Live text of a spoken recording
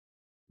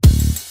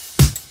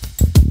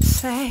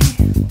say,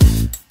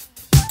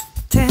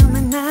 tell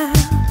me now.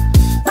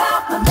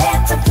 My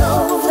meant to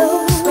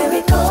flow where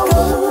it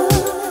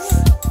goes.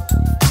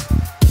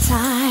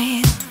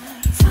 Time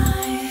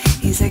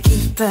is a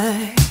keeper,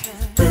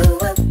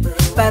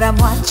 but I'm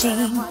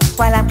watching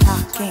while I'm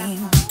talking.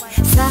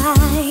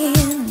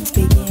 Signs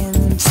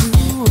begin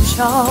to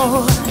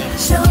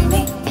show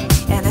me,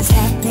 and it's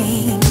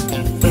happening.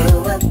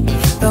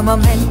 The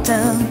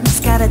momentum's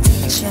got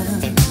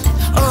attention.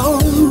 Oh,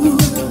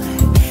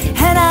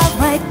 and I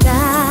write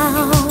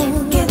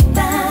down, Get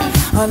down,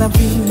 all I'm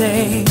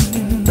feeling,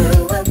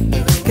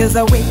 'cause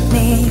I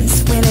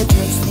witness when it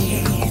takes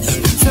this.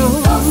 So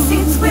all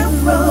seeds will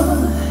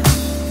grow.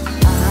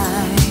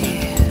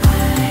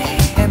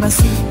 I am a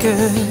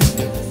seeker.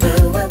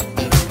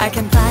 I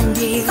can find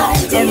it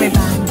and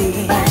remind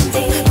it.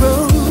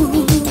 Oh,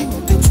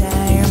 the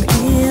time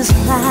is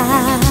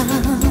now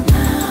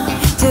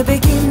to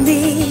begin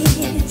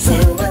this.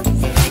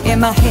 In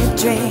my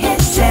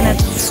headdress and a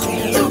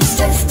It's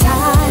just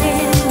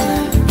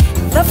time.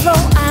 the flow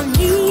I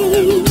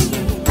need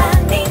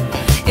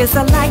is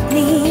a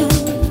lightning,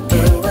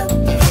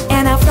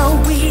 and I flow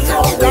with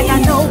like I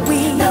know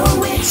we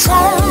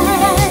shine.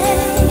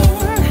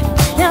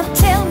 Now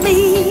tell me,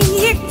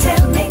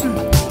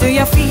 do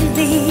you feel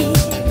it?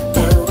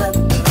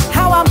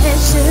 How I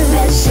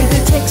measure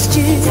the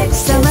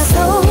texture of my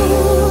soul.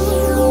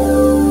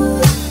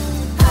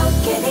 I would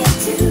get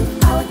into,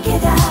 I would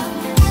get out.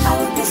 I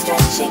would be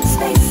stretching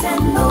space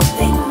and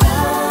moving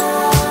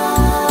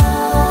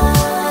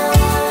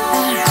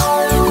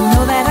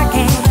Know that I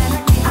can.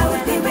 I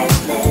would be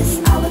reckless,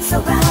 I would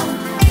surround.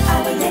 I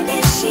will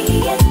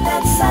initiate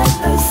that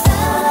cyber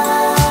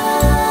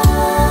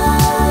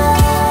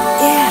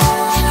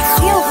Yeah, I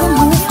feel the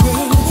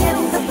movement.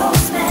 telling the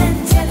postman,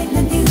 telling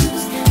the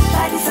news.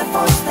 Light is a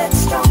force that's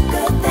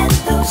stronger than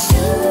those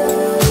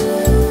shoes.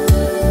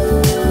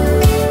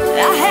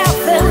 I have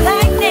the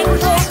lightning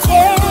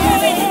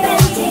Gravity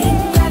bending,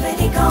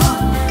 gravity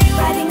gone,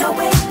 riding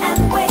away and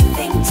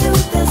waving to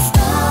the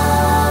stars.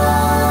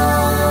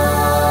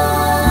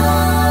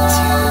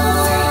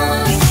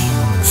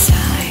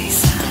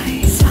 Size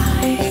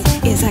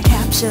is a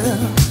capsule.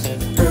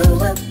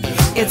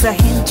 It's a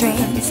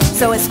hindrance,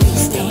 so it's me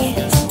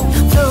stands.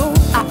 So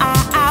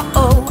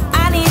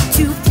I need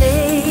to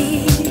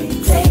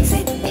Takes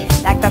it,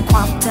 like the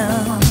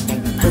quantum.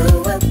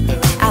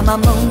 I'm a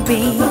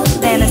moonbeam,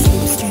 then a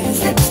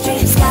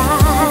slipstream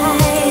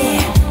sky,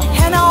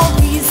 and all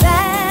these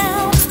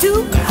sounds to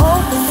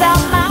hold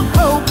without my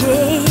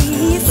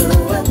focus.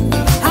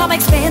 I'm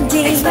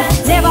expanding,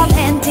 never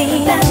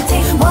landing.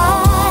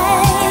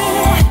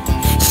 Why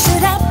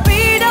should I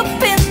beat up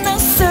in the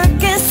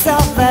circus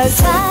of the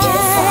time?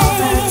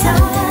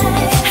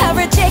 I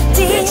reject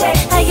it,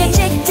 I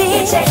eject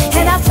it,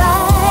 and I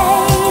fly.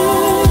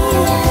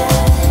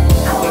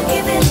 I will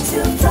give in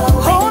to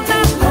flowing Hold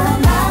through my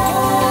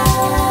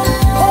mind.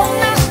 Hold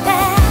my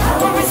I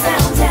will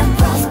resound and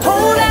prosper.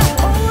 Hold up.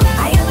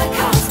 I am a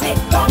cosmic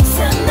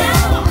boxer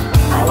now.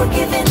 I will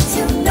give in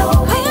to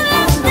knowing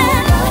I'm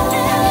not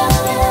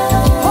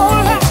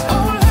Hold up.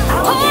 I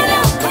will get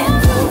out and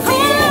prove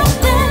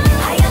it.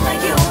 I am a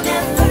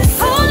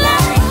universal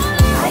light.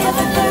 I have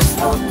a thirst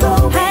for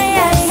growing.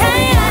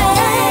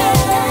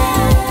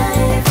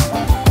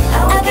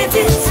 I will give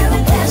in to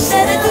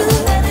passion.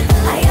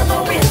 I am a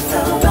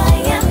river, I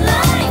am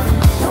life.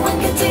 No one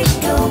can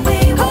take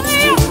away what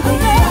you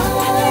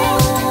have.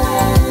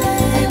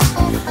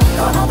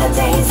 Gone are the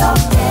days of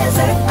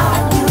desert, I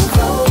will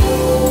grow.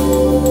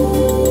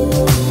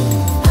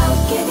 I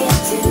would get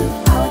into,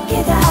 I would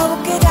get out.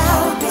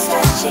 I would be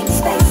stretching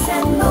space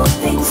and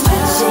moving,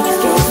 stretching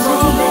space,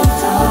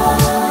 momentum.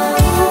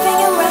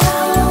 Moving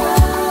around,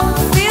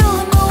 feel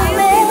the I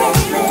would be movement.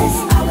 reckless,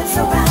 I would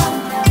surround.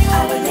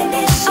 I would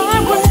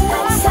initiate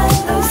that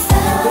cyber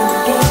sound.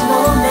 Gain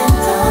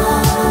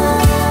momentum.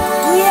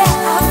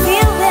 Yeah, I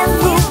feel that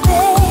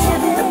movement.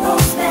 Telling the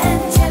postman,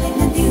 telling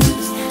the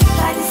news.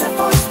 Light is a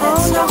force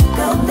that's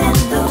stronger than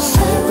those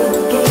shoes.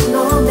 Gain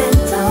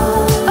momentum.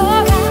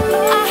 Alright,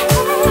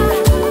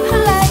 I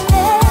like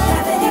that.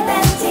 Gravity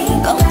bending,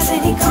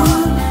 gravity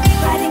gone,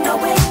 riding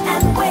away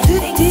and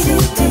waving to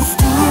the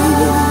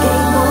stars.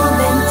 Gain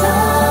momentum.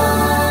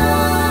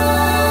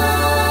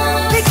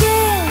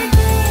 Begin,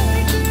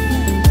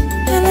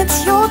 and it's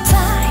your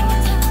time,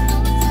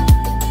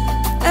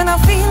 and I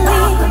feel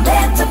I'm it.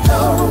 meant to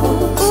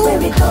flow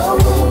where it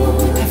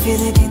goes. I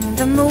feel it in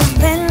the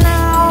movement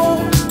now.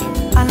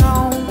 I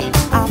know,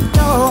 I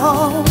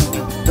know.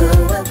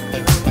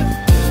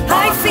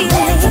 I feel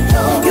it,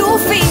 you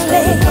feel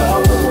it.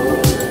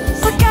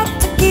 We got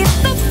to keep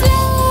the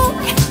flow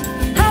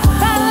of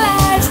our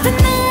lives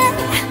tonight.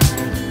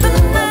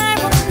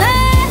 Tonight,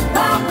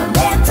 I'm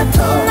meant to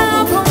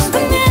flow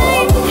where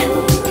it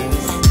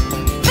goes.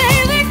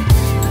 baby.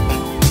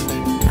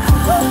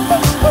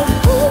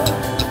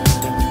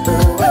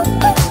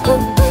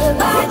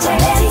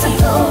 I'm meant to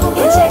flow,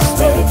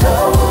 eject it.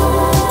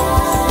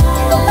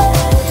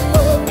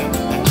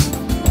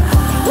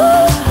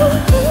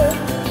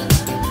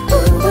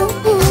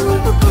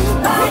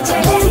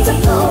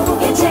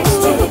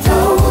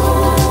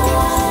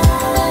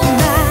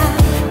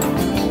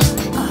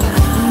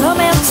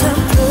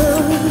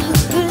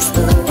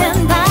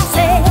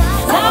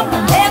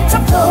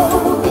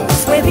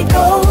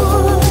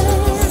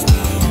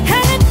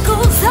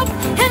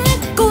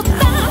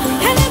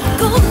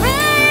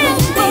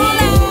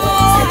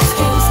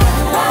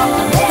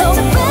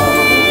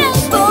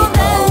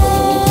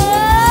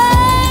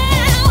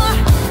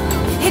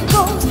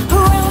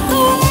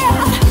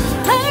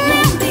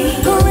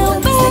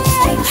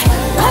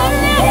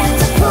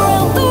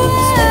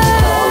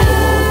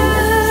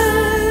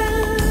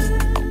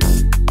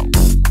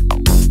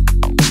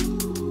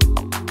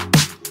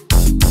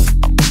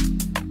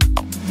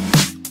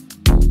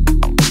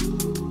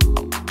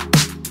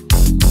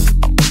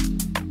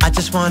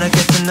 just wanna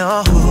get to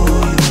know who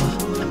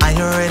you are. I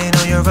already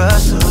know you're a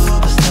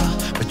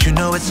superstar, but you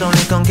know it's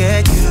only gonna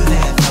get you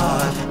that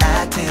far.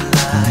 Acting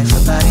like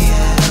somebody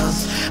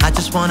else. I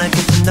just wanna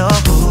get to know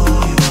who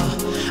you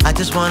are. I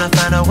just wanna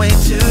find a way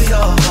to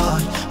your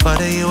heart. But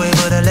are you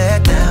able to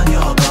let down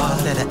your guard?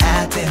 Instead of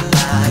acting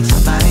like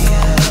somebody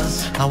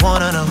else. I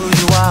wanna know who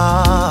you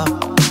are.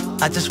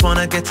 I just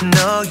wanna get to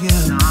know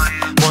you.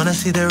 Wanna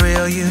see the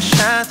real you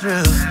shine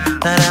through.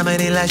 Not how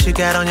many likes you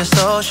got on your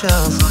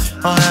socials,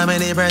 or how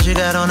many brands you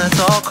got on, that's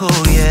all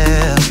cool,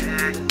 yeah.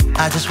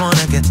 I just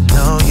wanna get to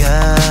know ya.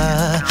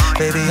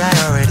 Baby, I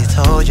already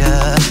told ya.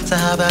 So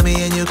how about me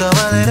and you go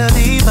a little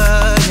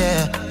deeper,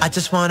 yeah. I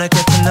just wanna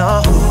get to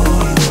know who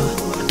you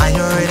are. I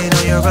already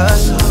know you're a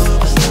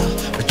superstar,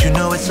 but you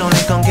know it's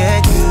only gonna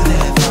get you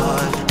that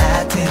far.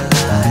 Acting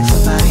like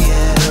somebody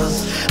else.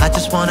 I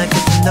just wanna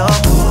get to know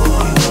who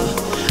you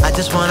are. I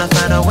just wanna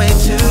find a way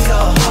to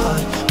your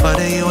heart. But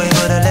are you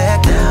able to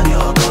let down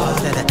your guard?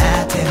 Instead of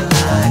acting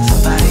like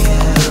somebody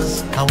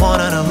else. I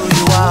wanna know who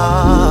you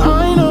are.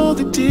 I know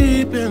that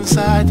deep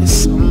inside there's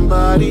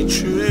somebody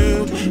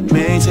true.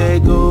 May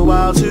take a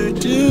while to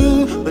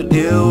do, but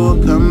it will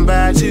come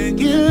back to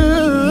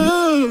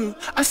you.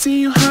 I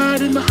see you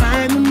hiding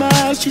behind the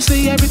mask. You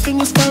say everything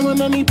is fine when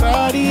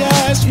anybody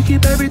asks. You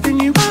keep everything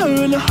you are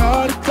in a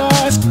heart of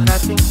glass. But I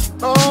think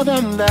more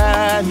than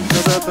that,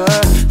 because a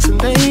person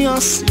they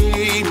all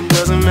see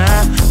doesn't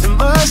matter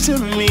much to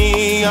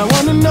me. I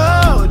wanna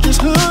know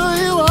just who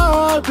you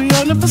are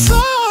beyond the facade.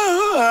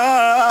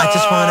 I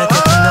just wanna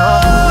get to know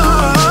who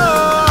you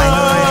are. I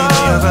already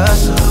know you're a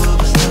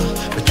superstar,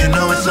 but you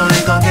know it's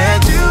only gonna get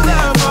you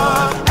that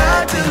far.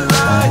 Acting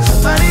like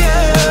somebody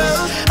else.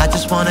 I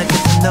just wanna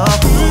get to know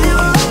who you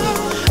are.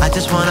 I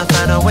just wanna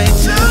find a way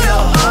to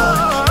your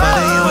heart. But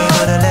are you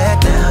able to let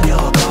down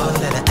your guard?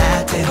 Instead of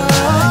acting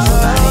like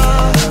somebody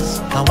else.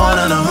 I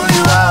wanna know who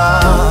you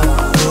are.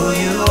 Who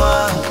you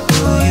are,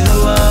 who you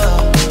are.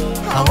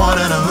 I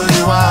wanna know who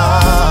you are.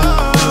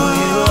 Who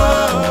you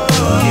are,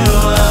 who you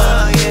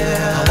are,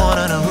 yeah. I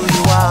wanna know who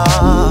you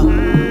are.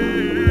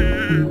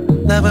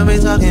 Now when we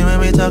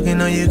talking,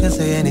 no, you can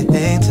say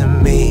anything to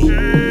me.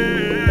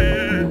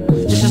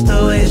 It's just the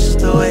way, it's just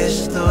the way, it's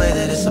just the way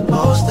that it's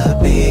supposed to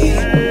be.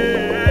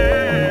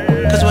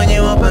 Cause when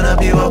you open up,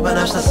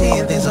 start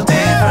seeing things so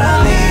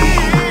differently.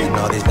 And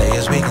all these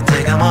layers, we can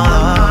take them all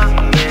off.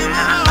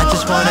 I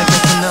just wanna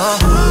get to know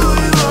who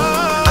you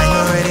are. I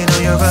already know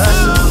you're a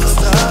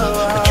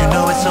superstar, but you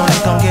know it's only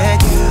gonna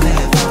get you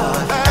that far.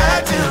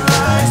 Acting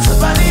like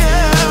somebody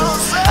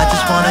else. I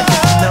just wanna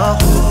get to know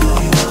who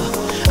you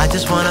are. I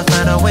just wanna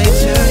find a way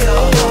to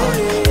your heart.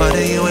 But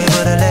are you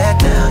able to let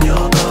down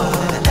your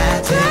guard? And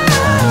acting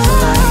like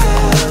somebody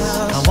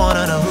else. I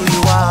wanna know who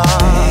you are.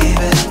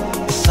 Baby,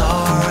 it's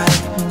alright,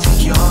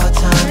 take your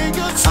time.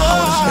 I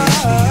hold a space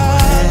for you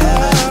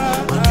whenever.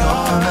 When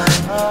you're mine,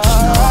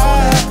 just know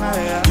that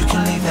you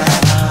can leave that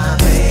behind.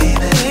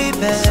 Baby,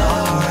 it's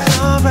alright,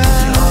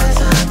 take your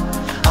time.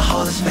 I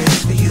hold a space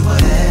for you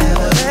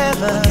whenever.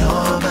 When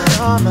you're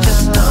mine,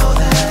 just know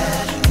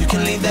that you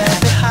can leave that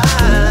behind.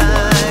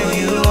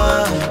 You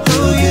are who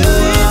you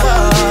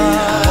are.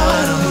 I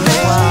wanna know who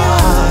you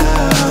are.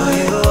 Who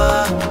you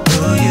are,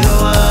 who you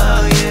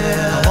are,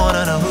 yeah. I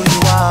wanna know who you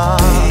are.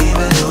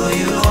 Baby, who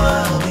you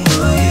are,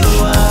 who you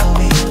are.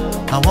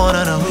 I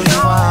wanna know who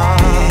you are.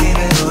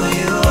 Baby, who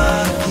you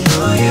are,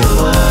 who you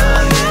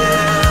are, yeah.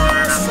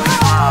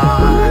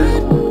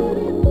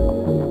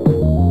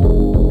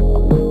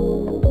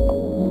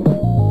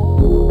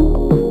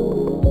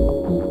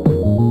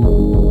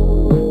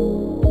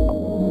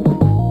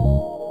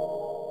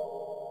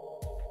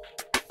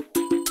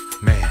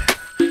 Man,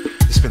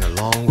 it's been a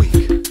long week.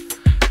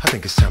 I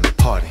think it's time to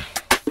party.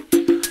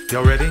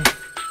 Y'all ready?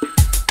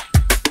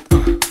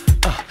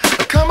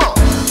 Come on!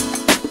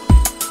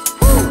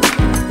 Woo.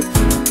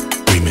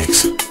 Remix.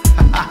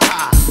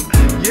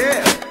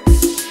 Yeah!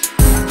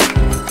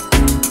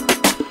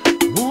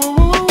 Woo,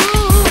 woo,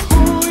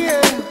 woo,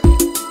 yeah.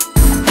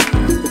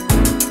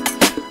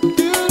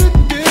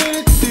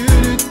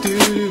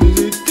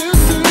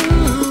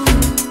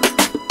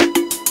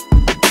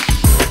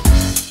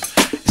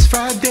 It's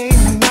Friday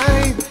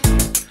night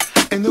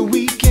and the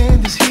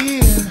weekend is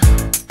here.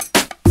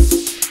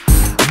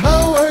 My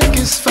work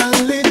is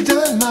finally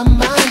done, my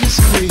mind is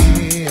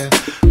clear.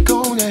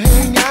 Gonna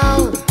hang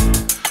out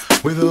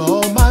with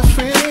all my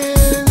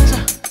friends.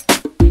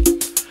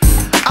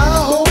 I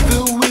hope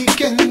the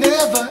weekend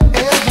never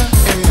ever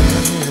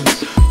ends.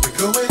 We're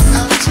going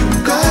out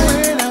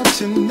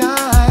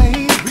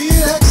tonight.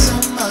 Relax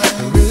our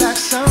mind,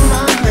 relax our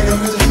mind. We're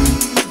gonna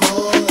leave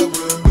all the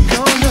worries. We're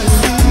gonna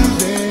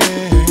leave it.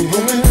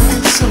 Moment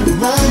feels so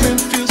right.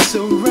 Moment feels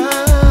so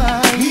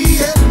right. Me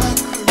and my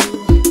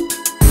crew,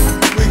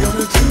 we're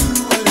gonna do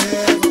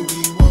whatever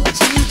we want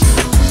to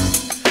do.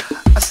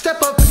 I step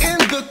up in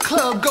the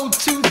club, go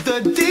to the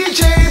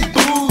DJ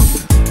booth.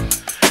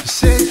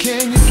 Say,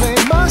 can you play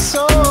my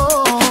song?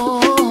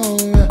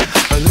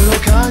 A little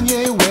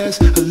Kanye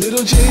West, a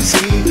little Jay-Z,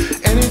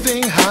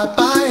 anything hot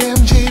by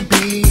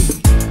MJB.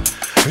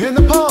 And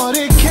the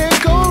party can't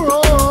go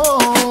wrong.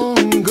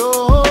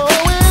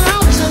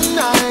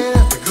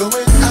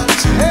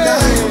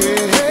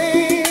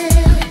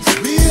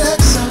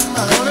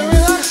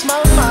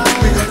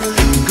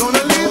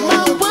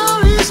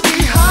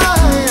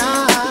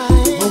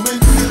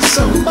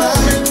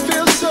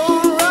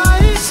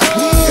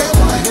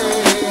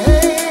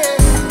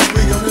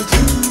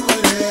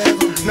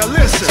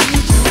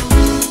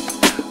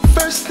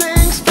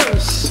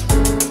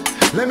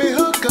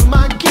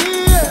 my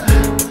gear,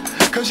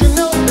 'cause you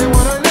know they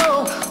wanna know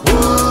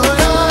what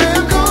I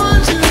am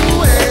going to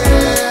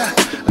wear.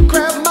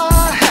 Grab my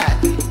hat,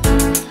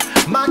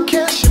 my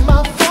cash and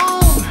my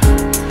phone.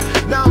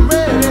 Now I'm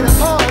ready to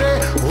party.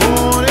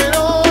 On and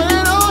on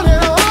and on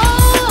and on.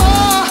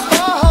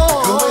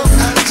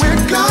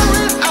 We're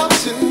going out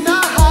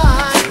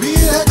tonight.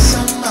 Relax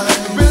our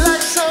mind.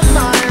 Relax our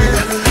mind.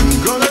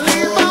 Gonna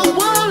leave our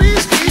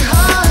worries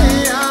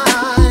behind.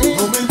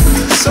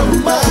 So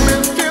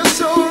moment feels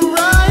so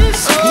right.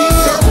 Oh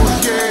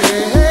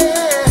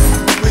yeah.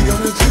 We're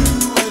gonna do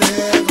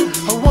whatever.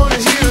 I wanna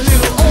hear a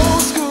little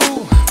old school,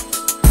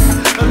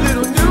 a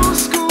little new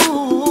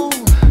school,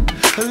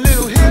 a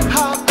little hip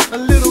hop, a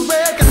little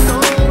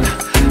reggaeton,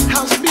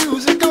 house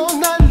music all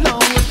night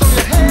long. And throw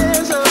your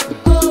hands up,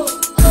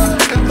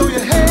 and throw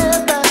your head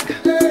back.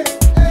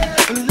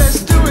 And let's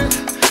do it,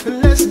 and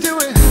let's do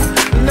it,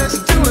 let's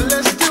do it,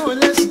 let's do it,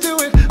 let's do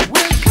it.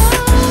 We're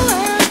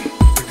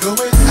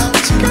going out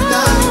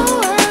tonight.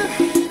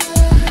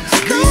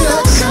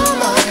 Relax our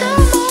mind.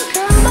 We're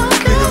gonna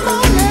leave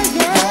all the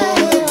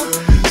worries.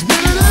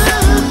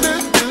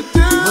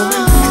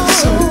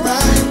 So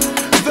right.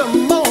 The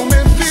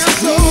moment feels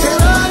so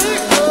right.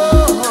 Oh,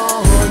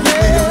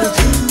 yeah. We're gonna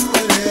do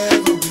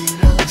whatever we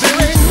want. There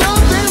ain't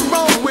nothing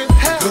wrong with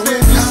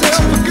having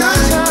yourself a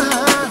good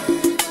time.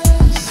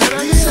 Said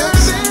I deserve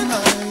it.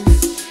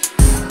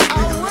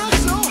 I work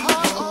so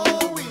hard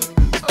all week.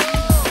 Oh,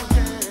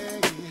 yeah.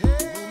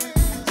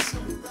 So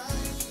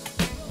right.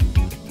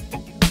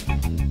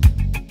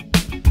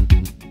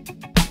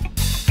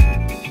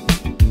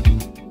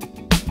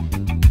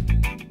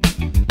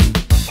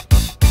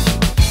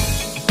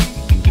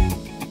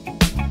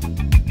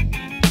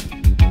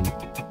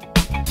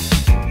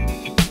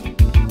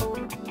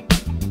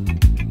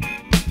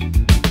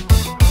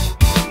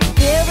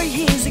 There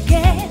he is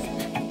again.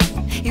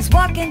 He's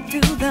walking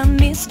through the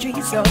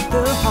mysteries of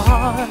the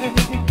heart,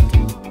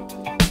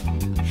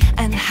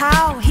 and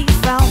how he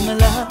found the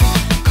love.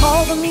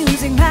 Call the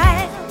music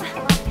man,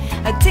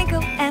 a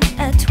tinkle and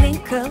a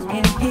twinkle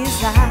in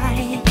his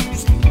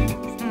eyes.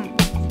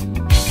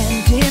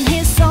 And in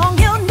his song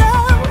you'll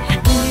know,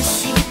 when you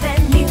see that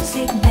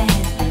music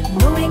man,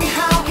 knowing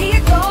how he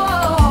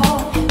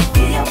goes.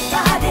 Feel your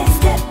body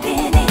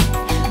stepping in,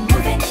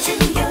 moving to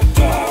your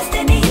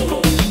destiny.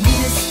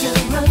 Minister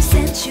of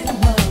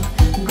sensual,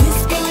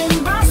 whisper in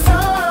my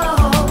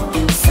soul.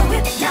 So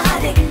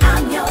hypnotic,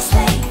 I'm your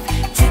slave.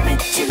 Tip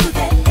it to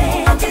that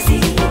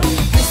fantasy.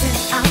 Listen,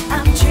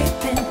 I'm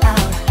tripping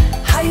out.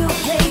 How you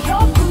play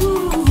your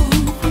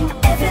groove,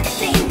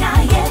 everything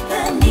I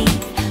ever need.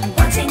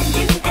 Wanting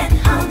you and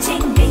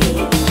haunting me.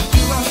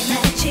 You are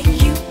magic,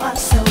 you are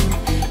soul,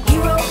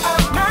 hero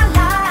of my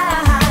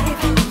life.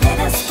 Let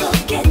us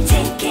forget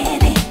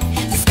taking it,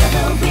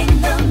 discovering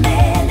the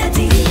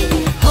melody.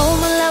 Oh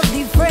my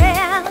lovely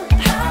friend,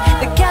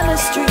 the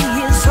chemistry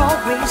is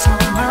always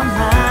on my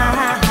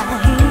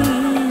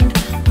mind.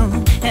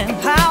 And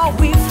how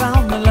we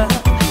found the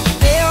love,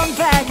 there and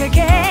back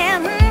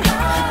again.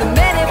 The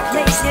many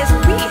places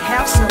we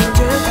have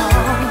soldiered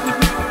on.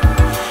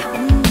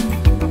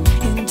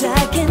 And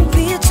I can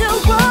picture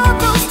all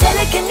those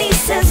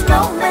telekinesis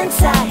moments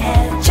I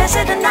had just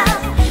the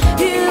night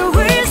you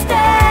were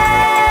there.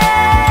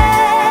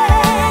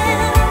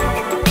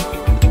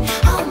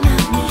 Oh,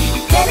 mommy,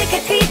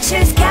 delicate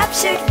features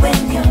captured when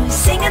you're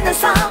singing the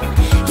song.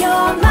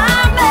 You're my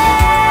man.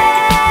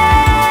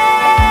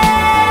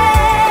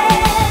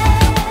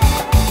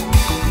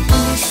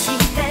 When you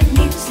see that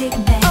music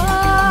man,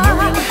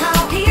 knowing how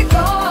he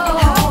goes.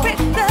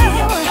 Feel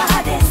your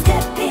body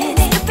stepping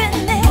in,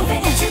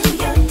 moving to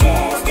your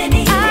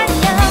destiny.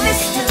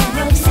 Minister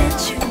of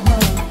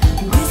sensual,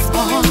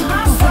 whisper in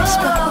my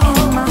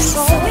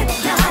soul. So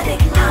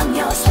hypnotic, I'm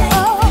your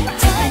slave.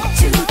 Tip it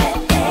to that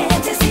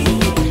fantasy.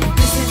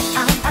 Listen,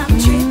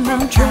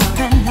 I'm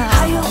tripping out.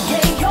 How you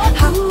play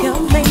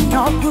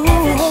your groove,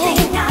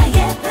 everything I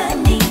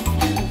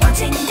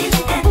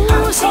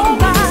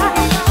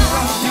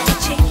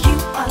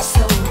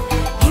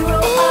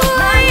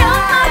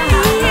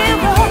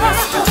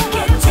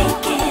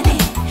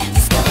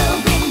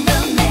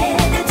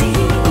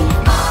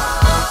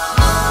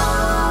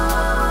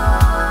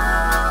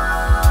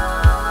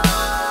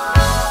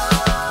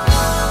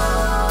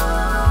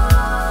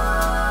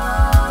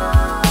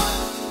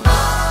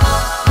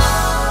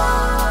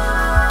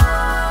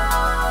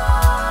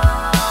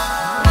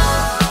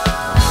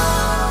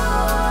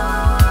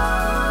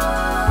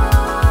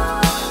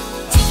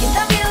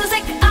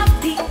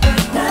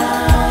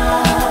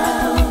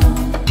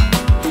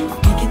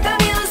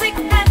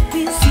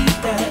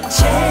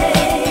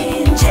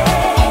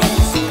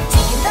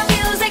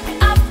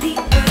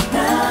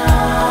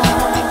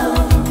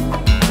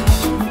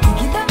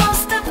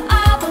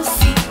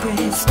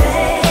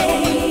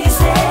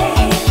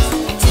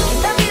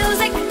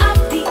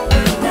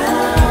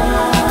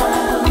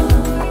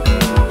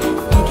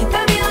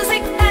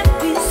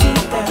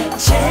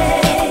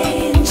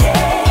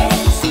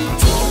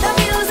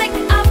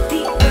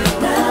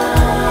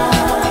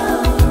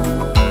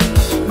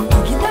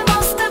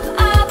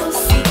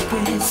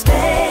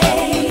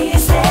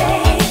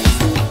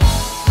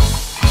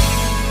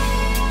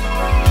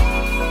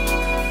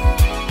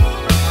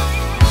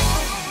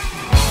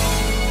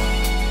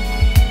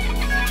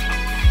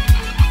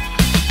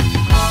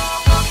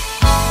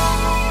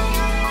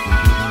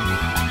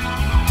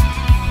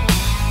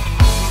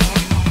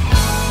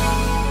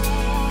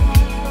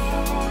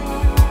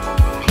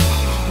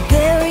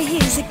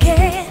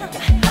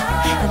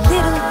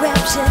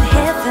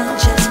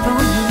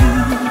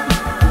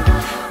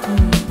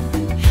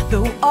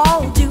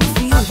all do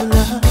feel the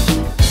love.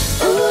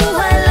 Ooh,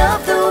 I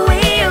love the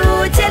way you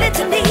tell it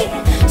to me,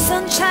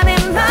 sunshine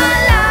in my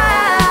life.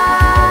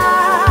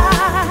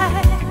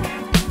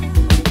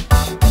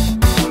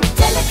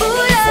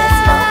 Delicately says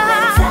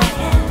moments I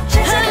had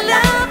treasured I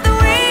love the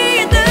way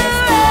you do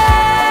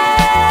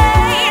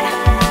it.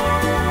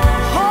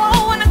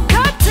 Oh, when I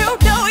got to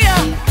know ya,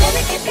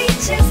 delicate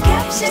features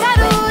captured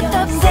when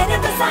you're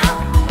setting the sound.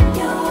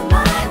 You're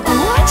my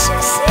what you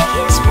see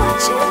is what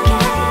you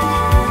get.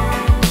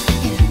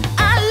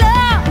 I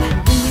love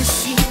when you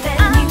see that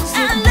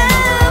music,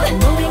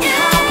 knowing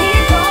how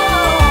it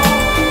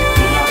goes.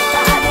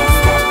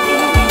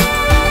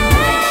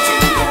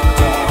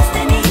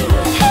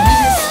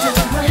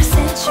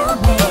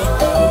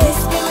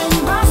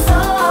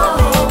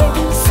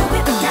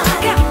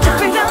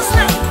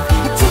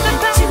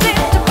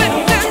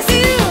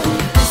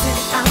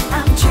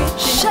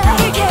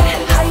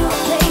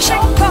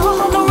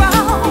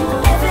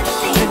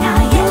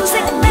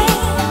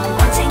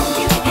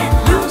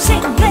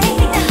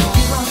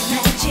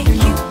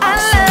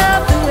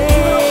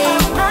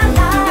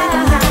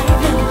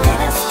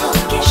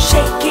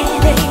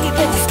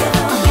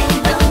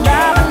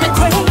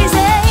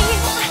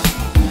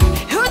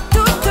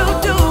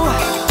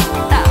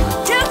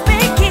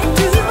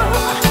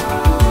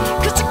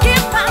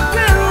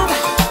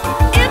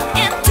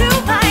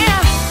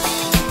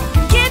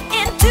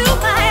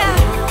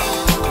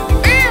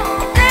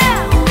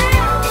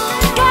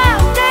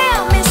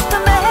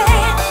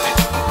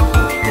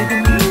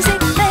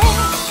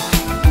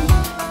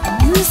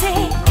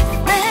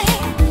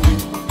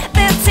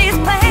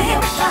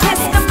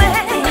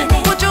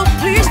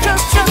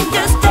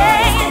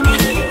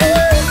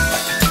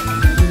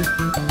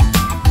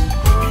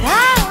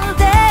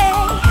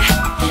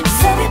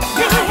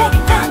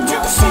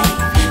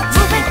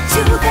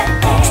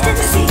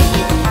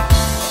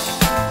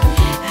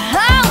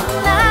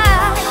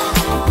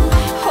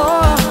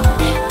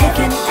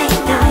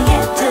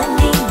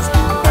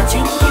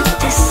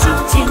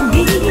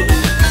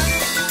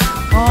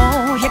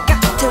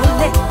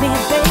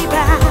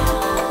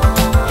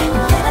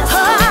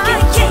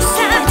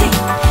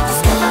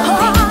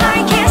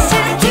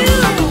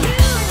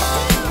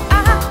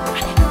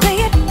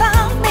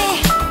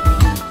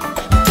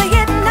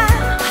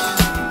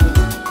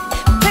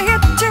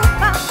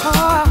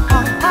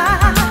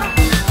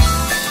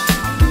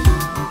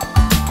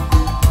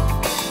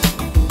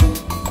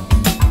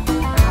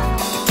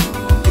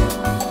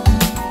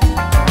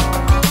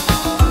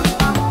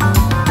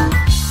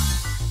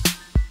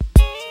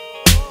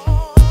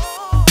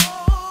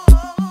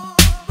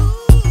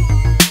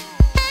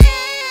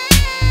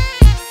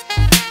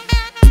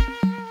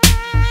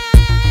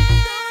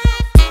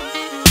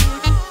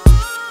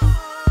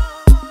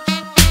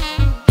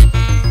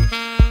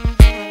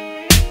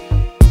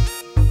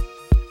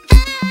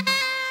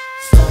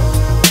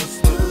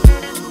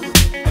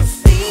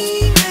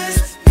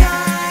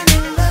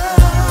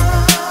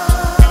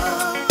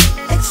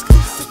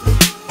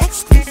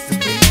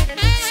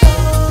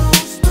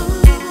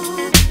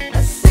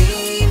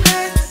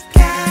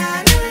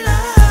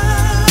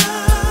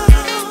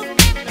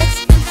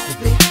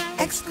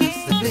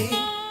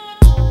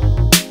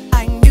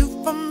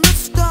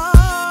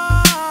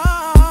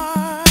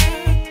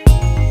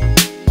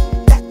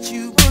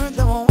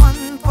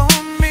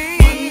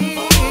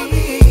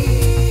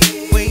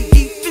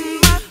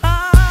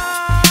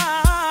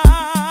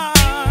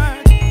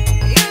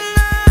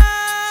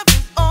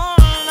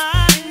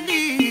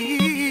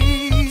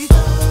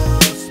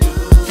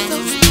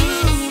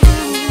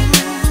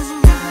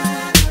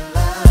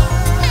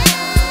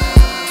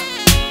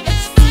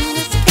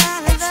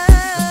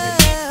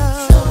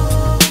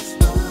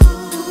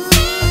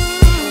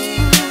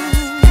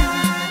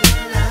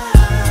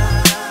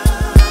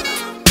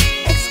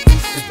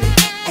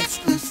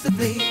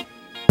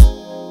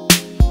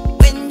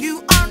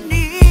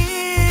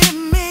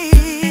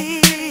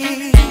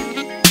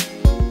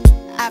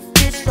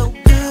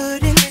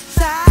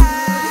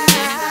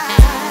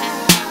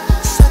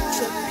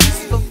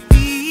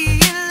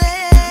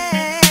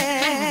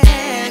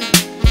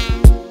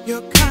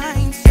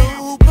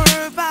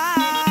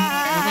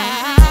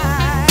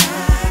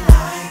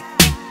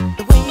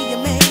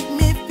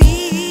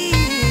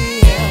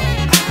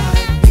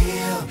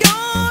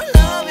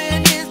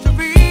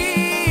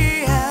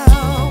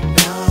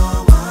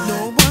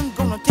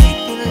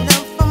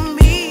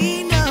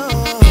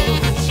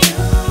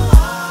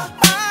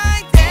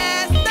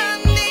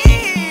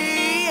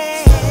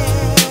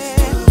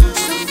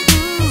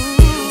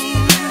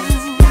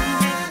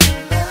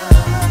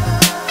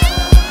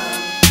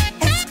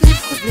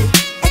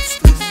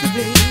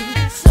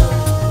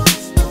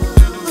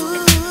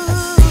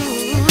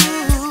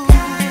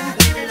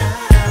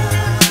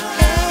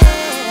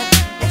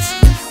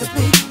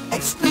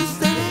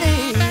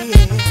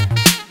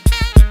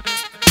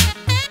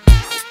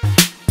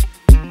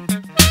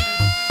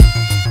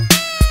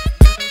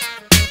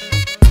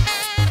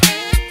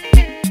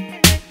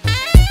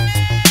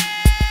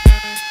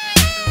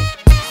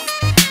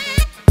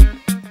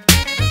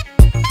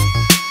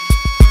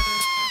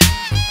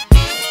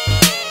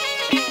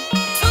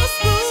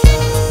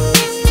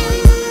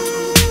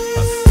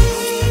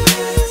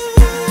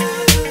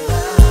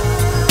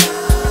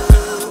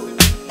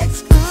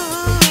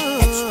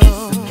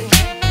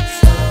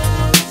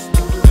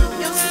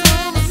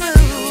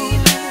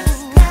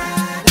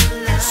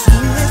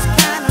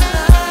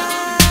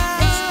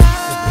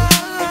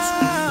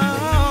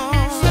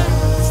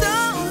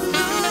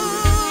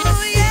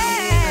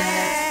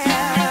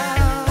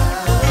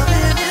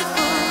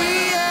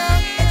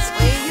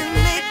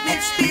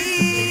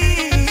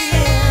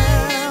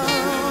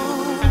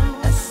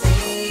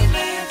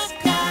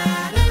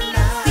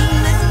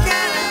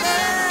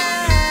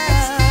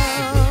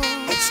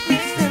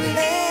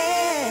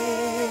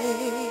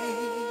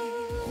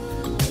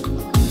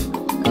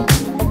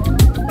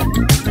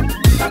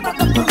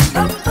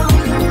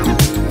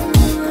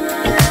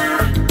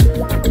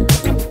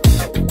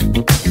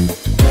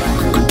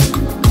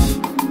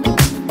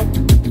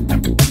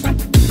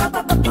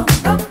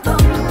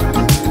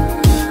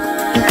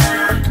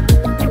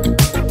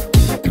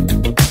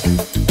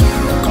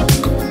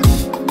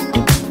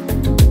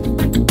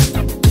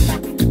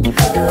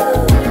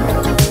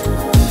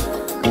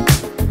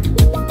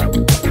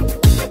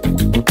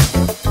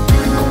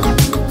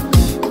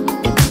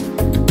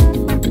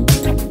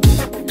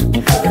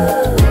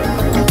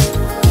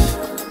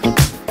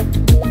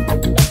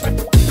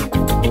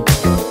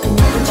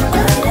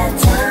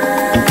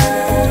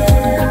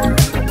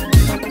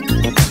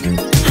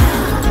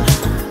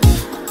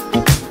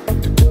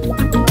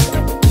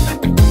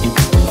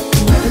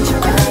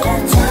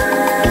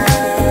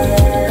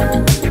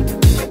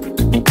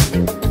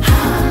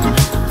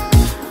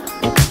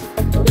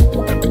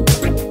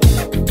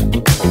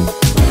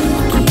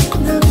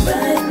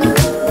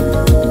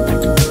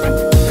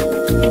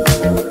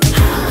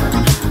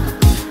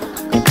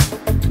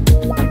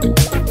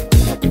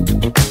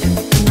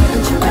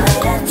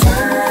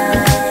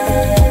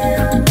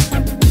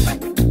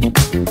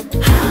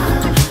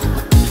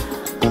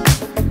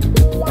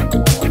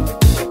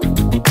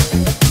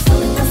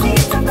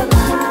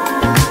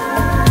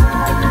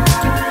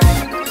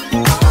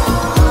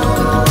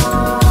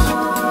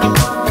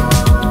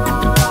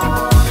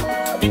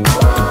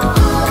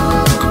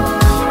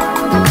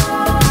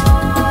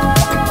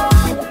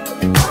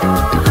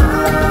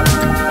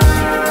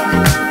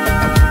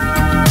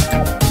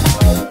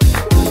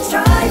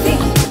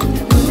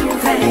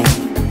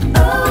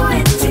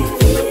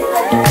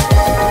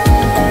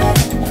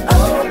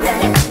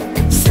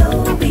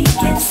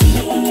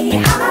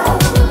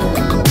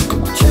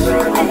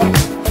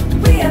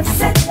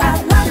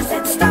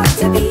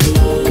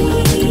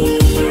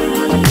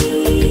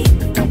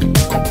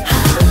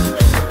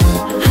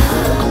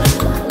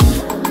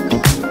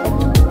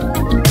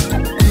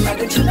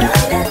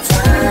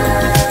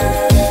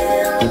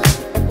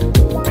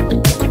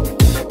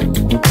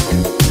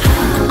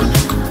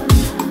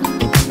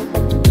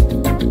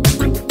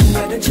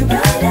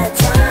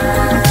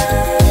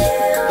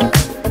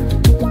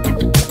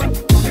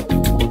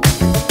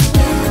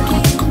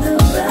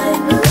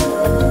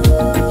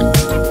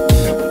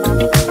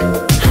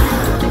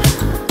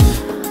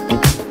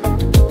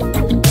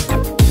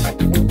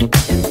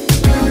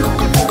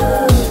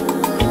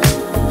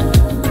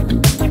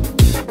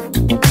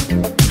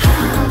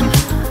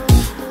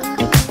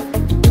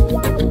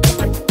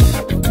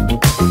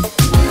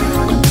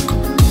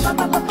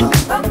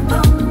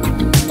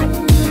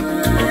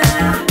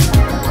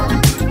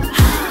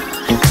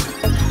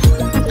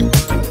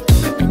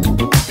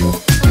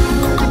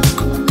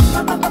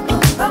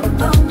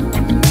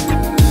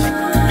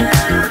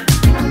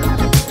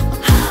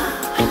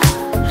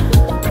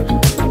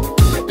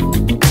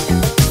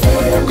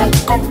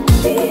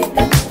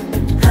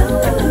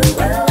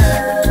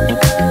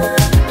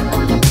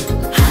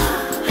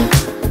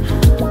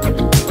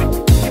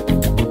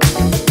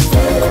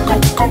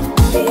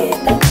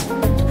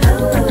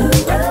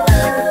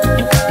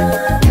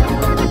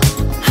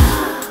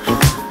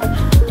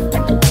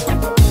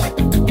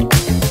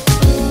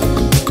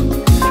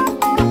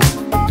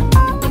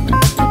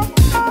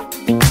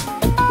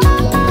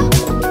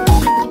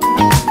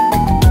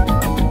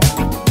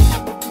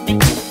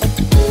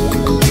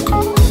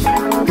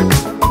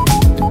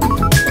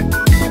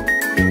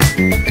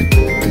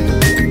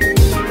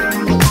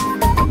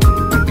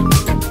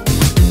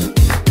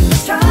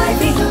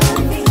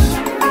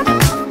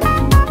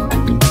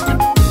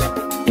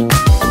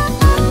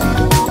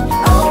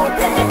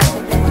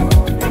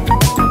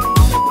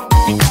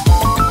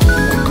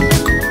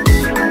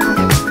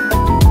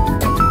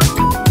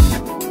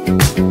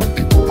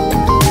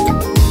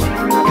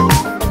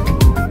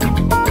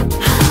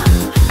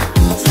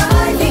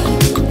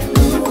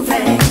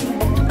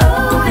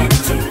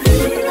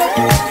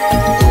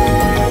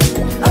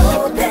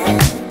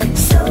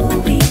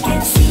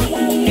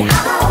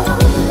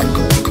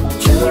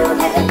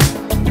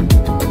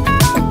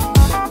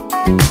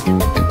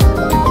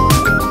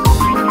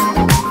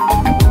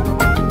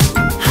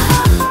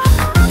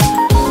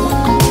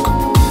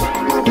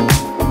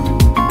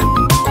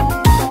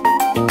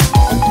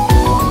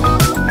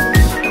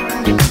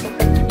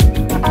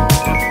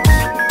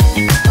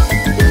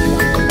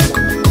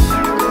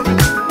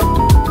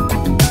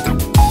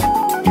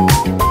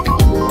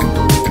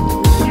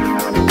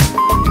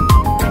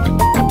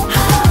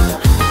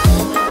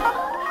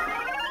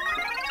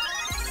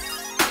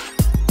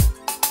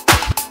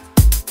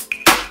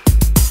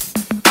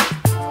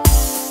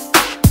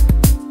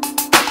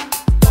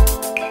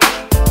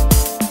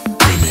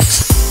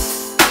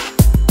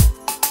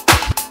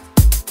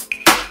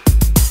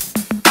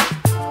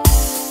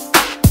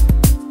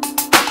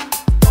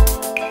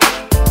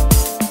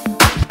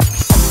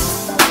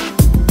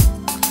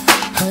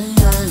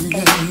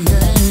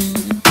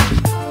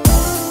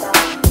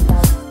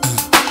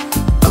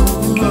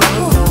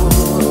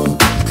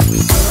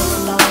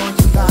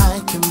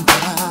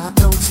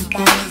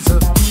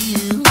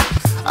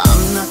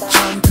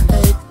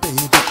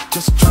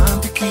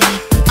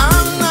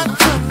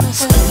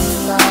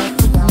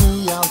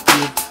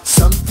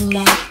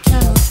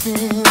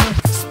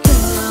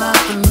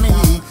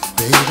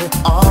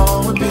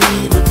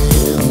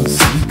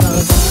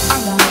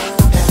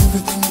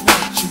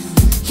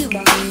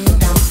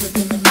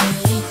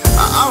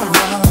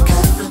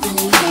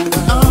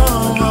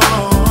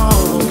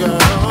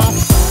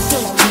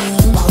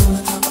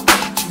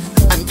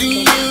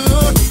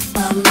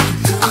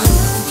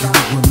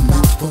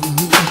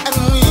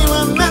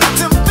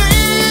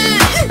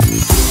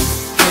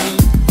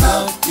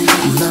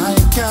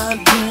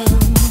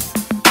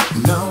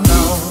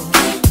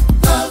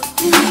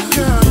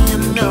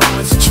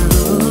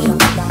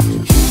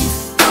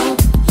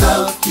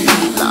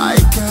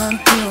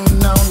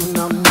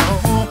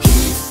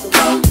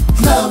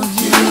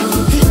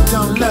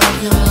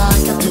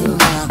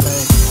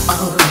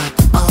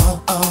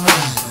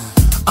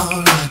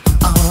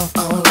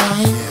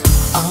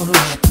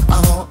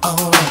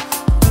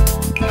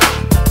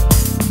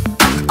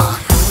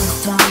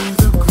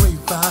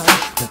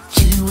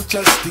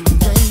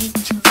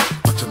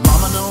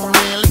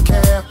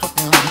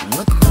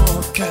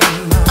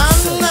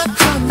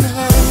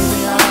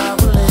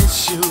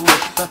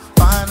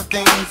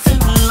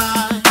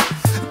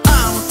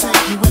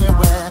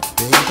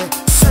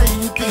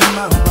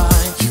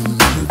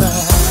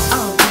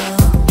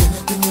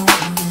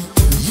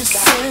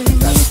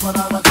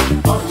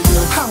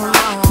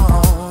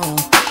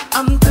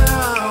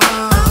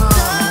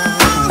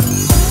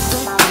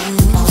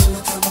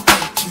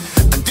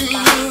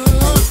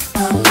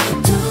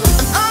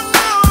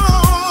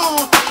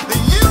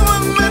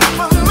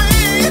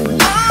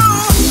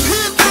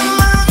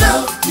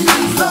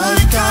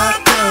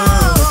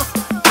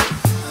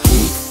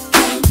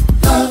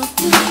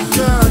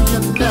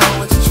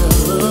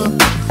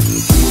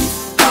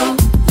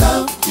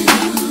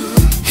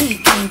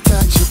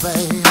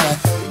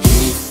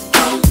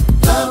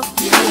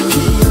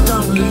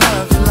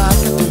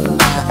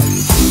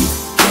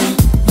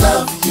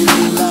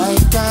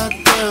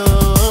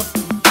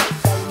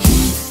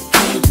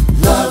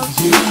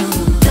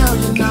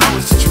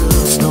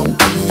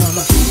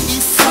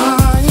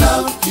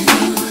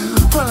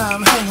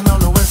 hanging on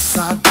the west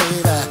side,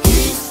 baby.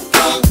 He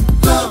don't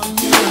love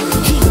you.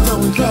 He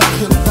don't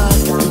love you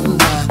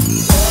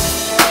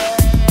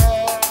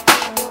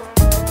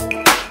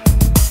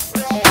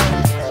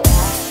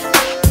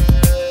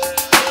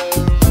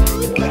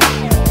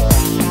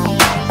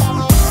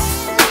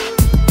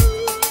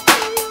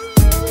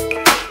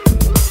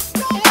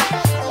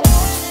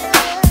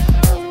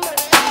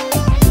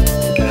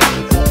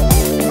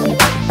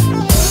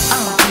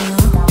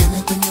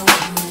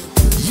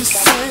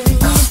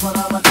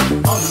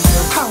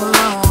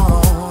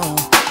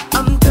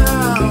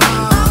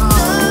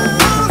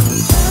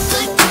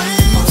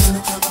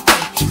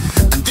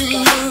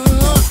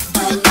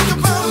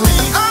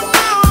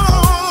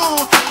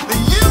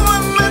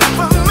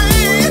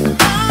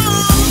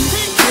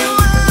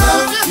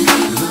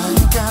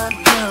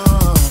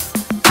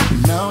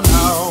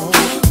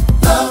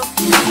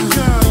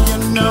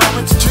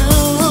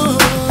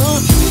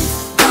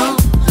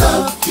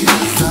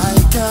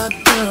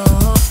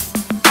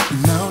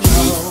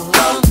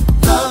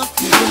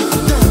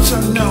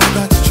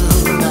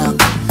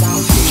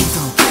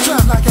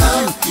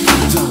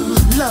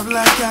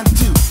like I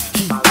do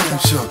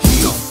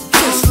now.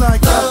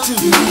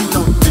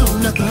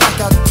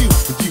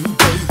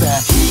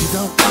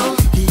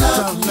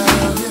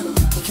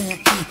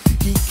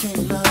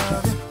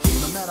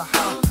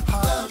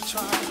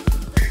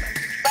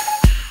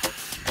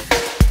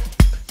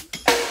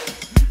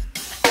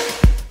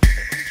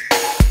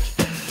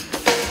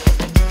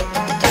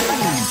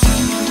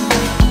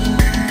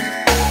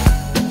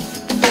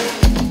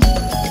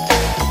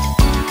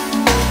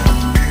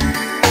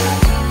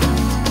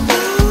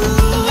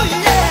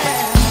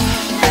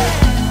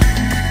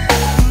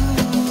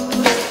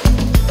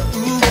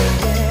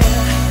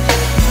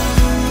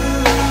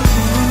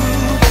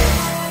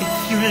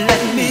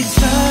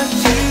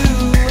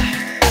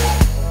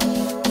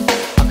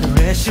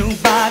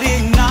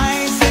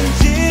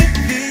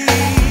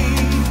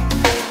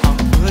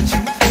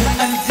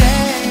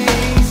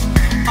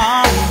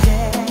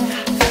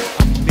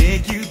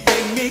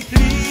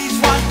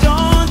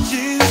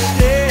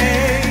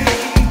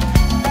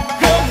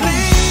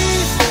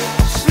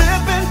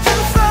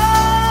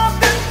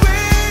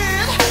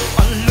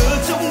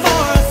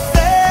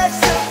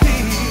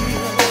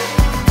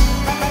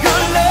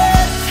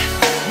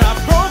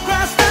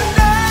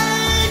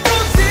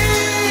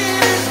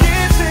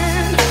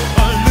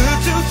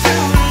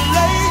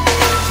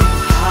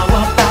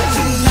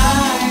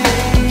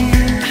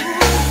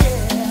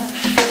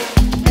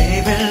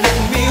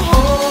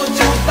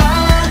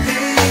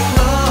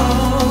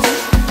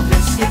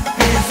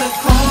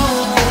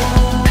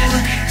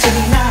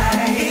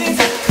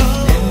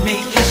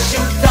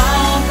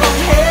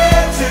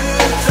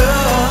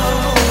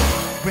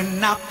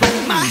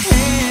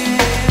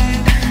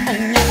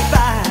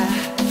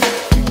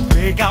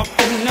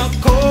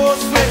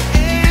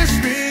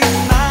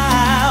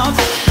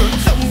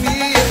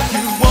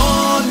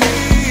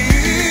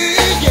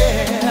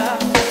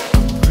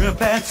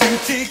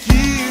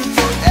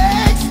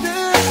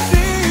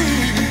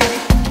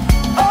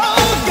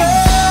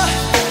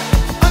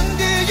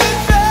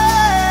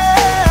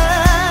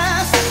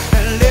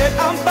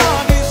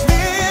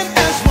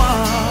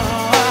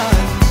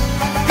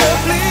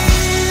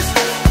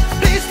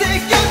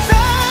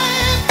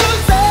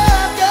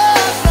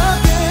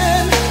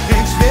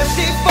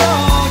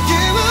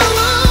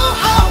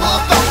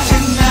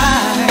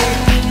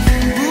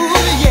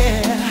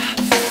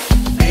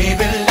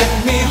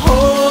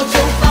 Hold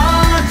your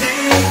body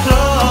close.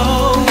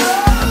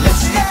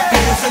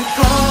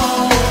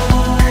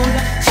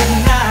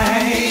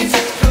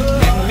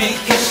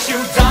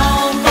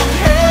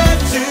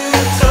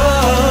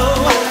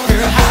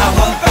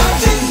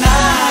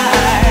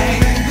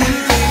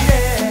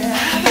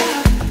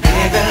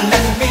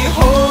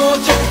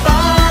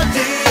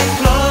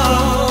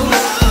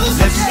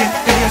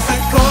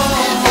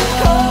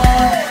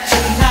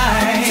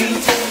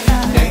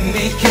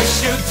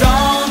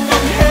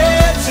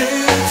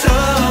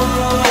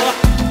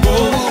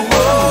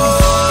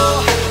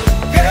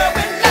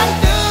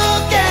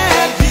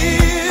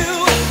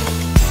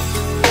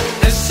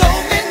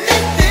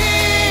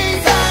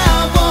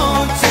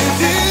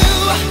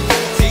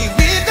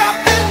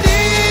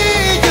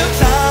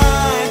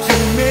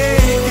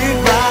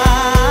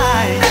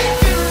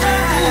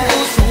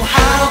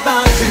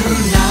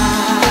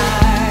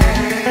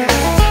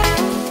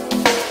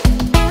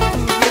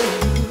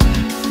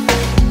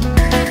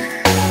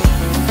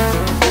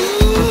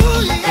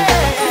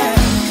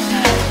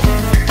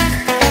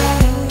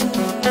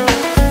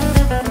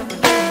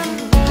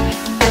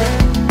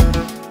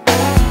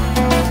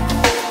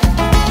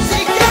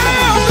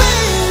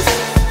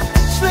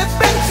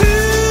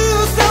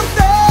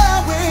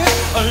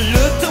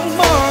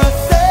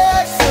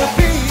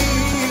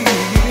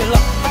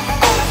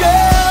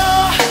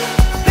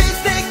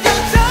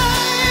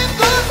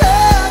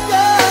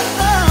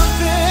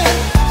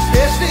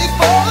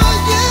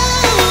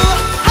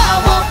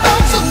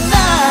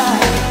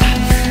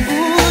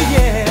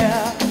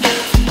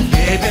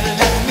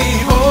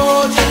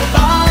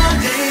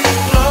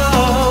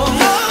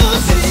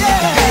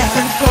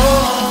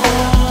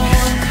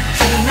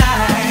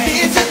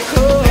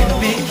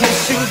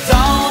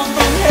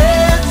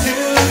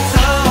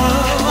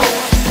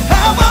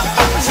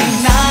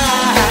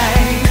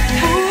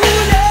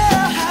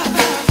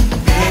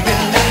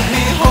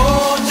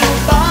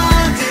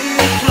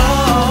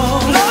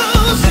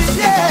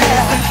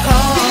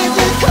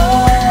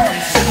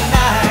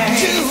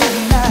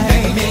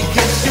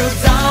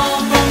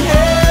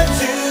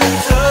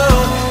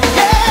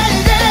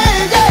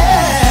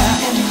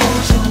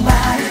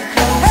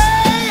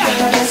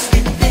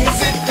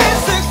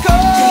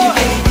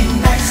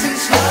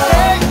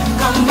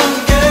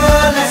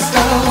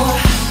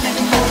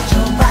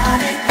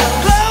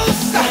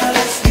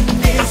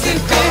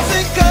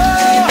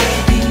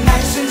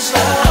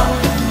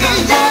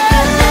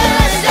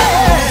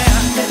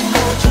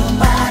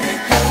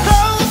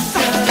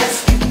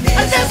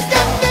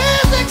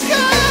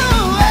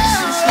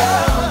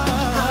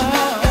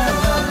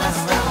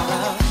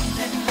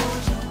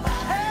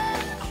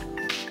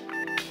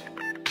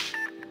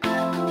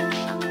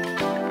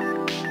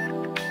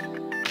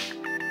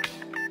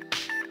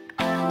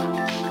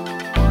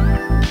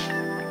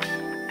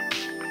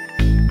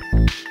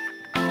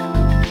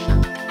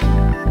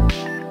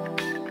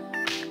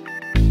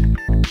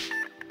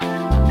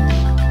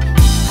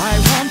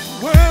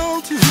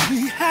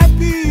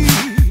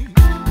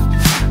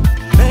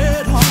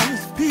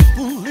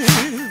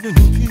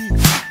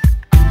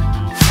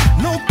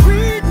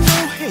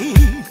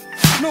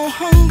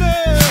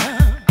 hunger,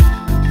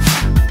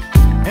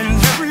 and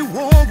every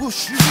war will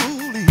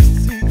surely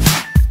cease.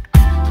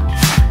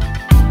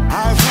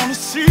 I want to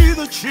see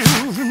the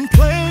children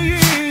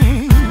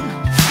playing.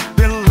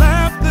 Their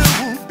laughter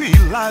will be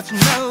life's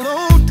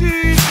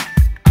melody.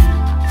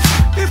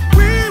 If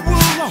we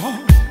will all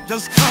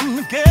just come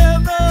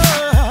together,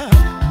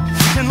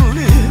 we can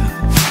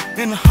live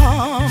in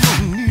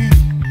harmony.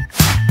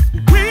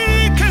 We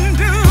can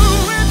do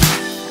it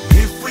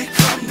if we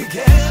come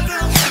together.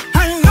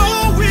 I know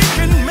we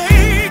can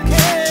make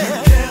it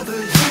together,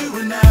 you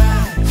and I.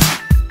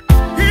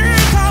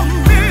 Here's our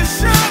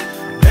mission.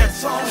 Let's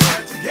all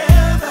work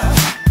together.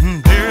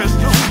 There's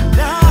no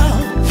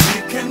doubt we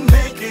can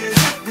make it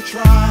if we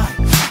try.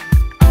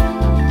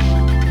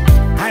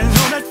 I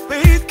know that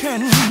faith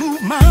can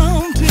move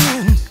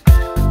mountains.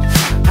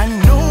 I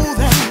know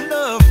that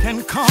love can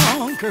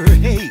conquer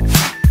hate.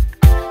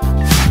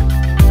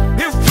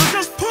 If we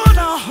just put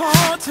our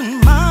hearts and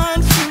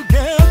minds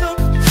together,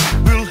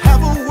 we'll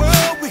have a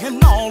world we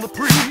can all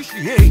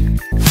appreciate.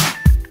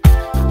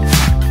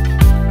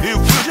 If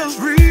we just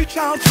reach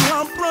out to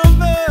our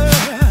brothers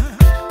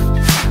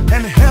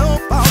and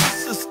help our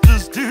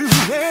sisters do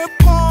their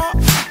part.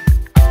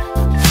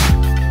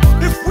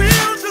 If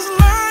we'll just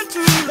learn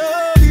to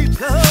love each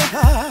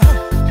other,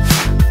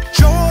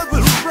 joy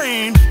will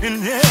reign in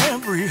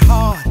every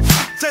heart.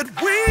 Said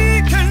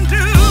we can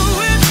do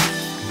it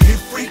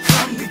if we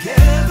come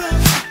together.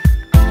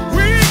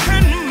 We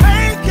can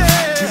make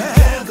it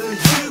together,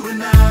 you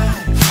and I.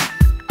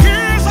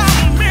 Here's our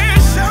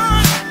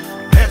mission.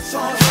 Let's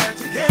all work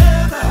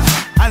together.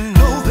 I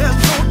know there's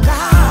no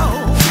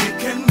doubt we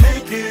can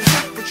make it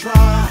if we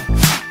try.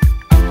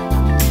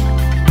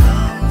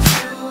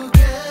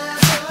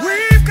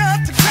 We've got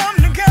to come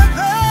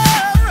together.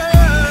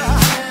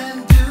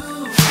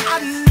 I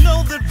know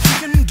that we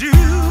can do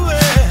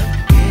it.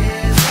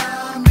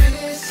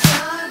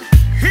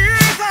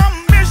 Here's our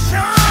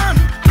mission.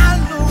 I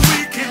know we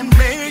can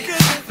make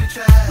it.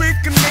 We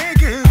can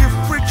make it if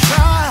we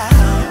try.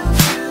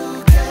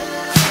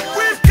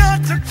 We've got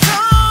to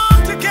come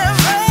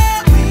together.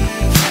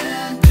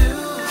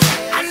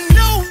 I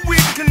know we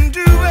can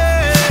do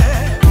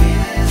it.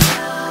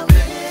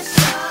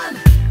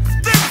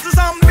 This is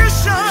our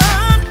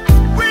mission.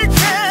 We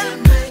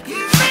can make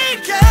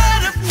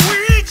it if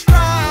we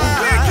try.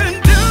 We can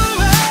do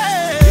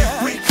it if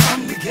we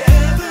come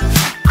together.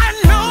 I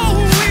know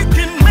we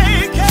can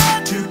make it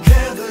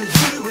together,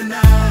 you and I.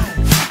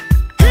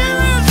 Here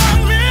is our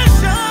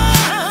mission.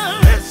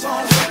 Let's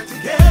all work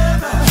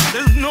together.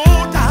 There's no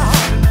doubt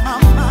in my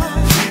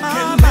mind. We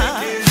can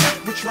make it if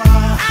we try.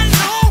 I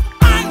know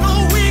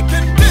we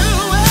can do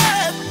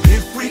it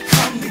if we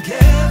come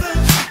together.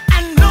 I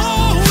know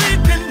we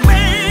can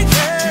make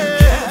it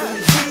together,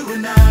 you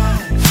and I.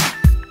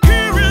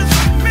 Here is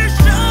our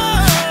mission.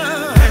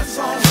 Let's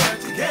all work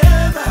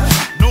together.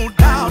 No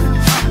doubt in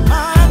my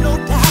mind, no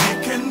doubt.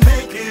 We can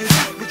make it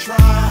if we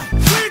try.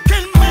 We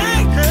can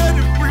make it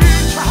if we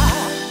try.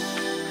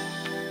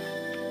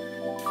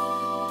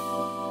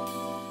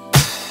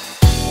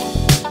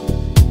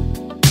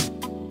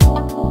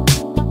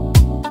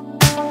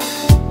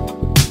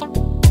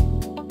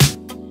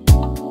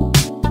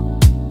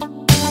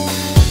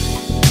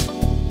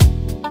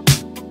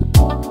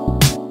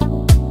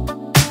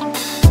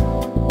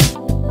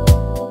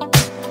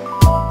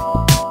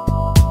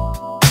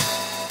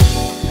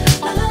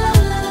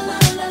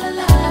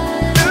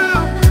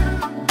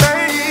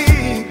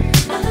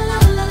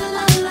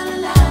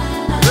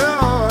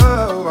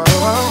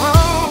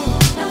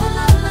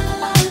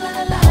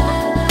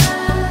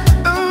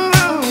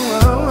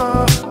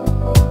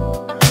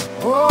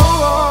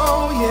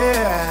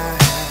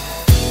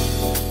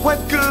 What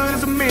good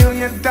is $1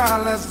 million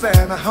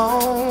and a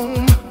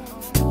home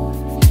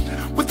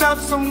without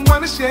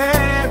someone to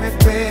share it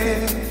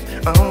with?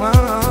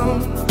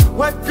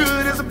 What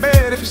good is a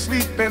bed if you're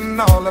sleeping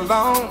all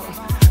alone?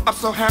 I'm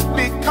so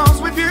happy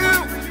 'cause with you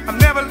I'm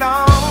never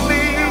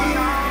lonely.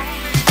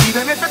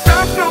 Even if it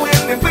stops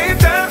snowing in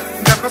winter,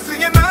 never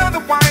see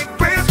another white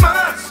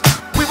Christmas.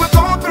 We will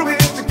go through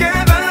it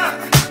together.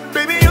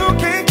 Baby, you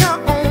can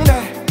count on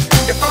that.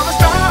 If all the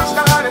stars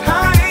started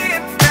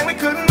hiding and we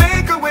couldn't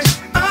make a wish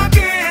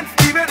again,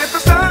 even if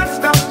the sun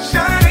stopped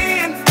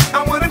shining, I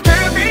wouldn't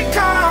care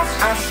because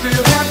I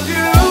still have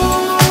you,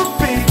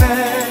 baby.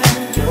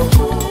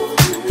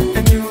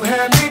 And you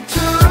have me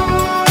too,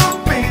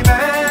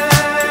 baby.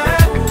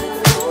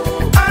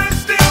 I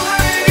still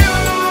have you,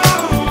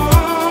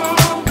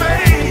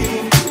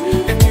 babe.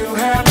 And you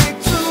have me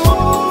too,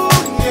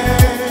 yeah.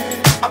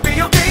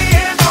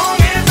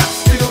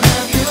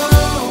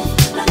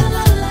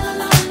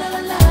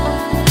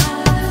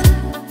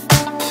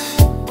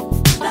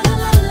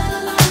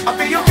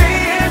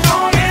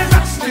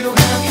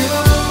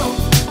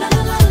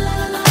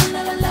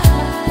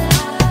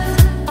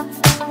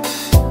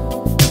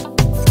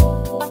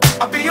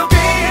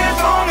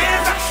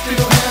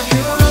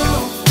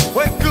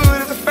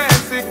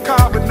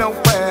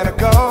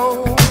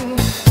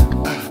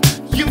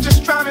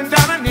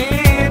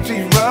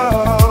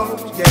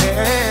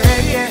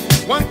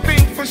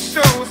 for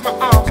shows my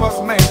arms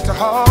was made to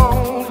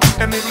hold,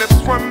 and these lips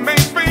were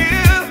made for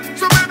you.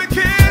 So baby,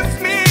 kiss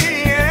me,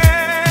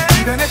 yeah.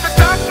 Even if it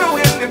starts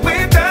snowing in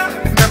winter,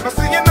 never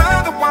see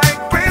another white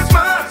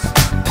Christmas.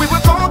 We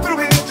will go through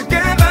it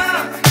together.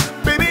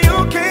 Baby, you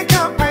can't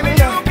count, baby,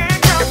 you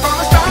can't count. If all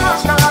the stars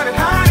started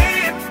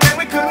hiding, then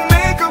we couldn't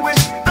make a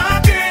wish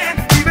again.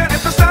 Even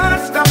if the sun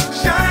stopped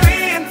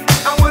shining,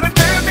 I wouldn't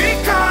care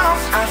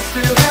because I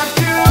still have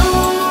you,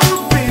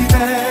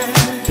 baby.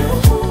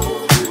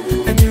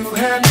 And you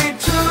had me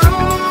too,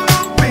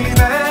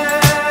 baby.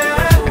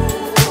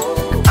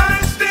 I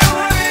still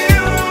have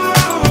you,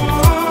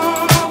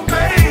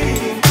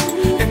 babe.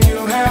 And you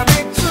have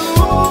me too,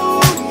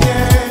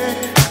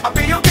 yeah. I'll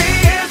be okay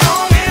as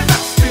long as I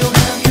still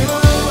have you.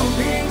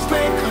 Things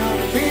may come,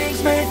 things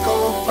may go,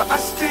 but I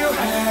still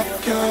have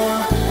you.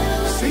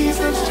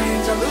 Seasons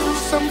change, I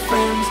lose some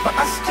friends, but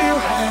I still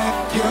have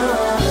you.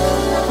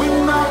 When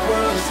my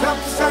world's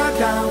upside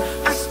down,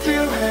 I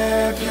still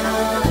have you.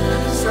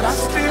 Said I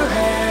still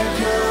have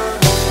you.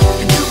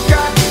 And you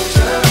got me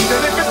just.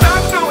 Even if it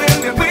starts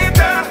snowing in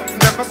winter,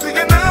 never see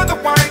another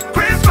white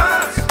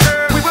Christmas.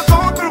 We will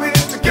go through it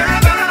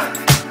together.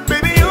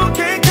 Baby, you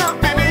can't count,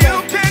 baby, you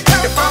can't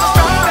count. If all the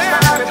stars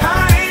started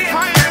hiding,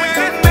 then we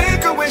couldn't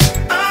make a wish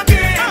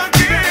again.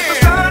 Even if the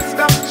sun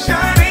stopped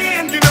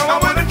shining, you know I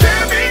wouldn't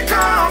care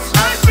because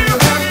I still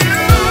have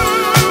you,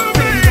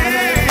 baby.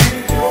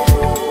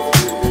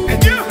 And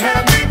you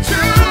have me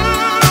too,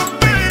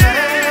 baby.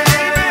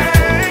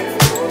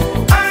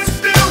 I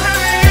still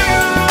have you,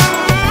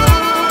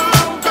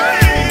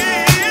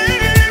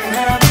 baby. You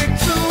have me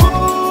too,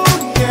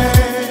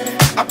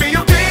 yeah. I'll be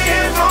okay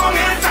as long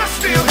as I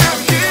still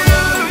have you.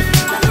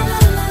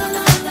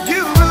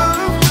 You,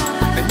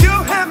 and you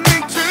have me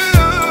too,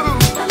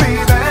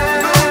 baby.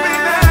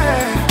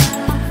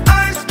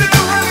 I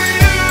still have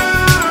you,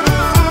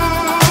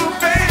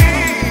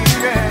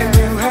 baby. And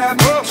you have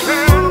me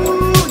too,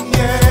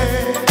 yeah,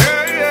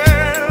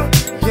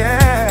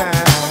 yeah.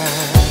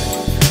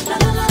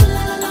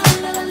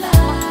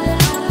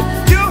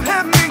 You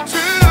have me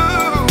too,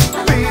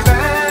 baby.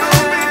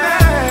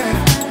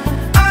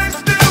 I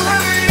still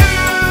have you,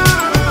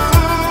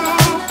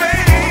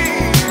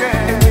 baby.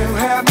 And you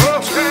have me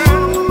too,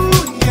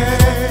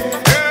 yeah,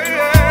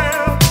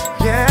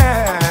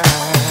 yeah.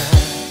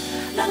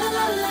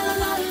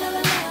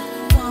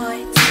 Boy,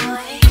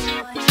 toy.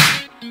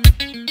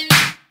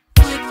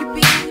 Would you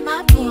be my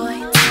boy,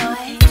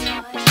 toy?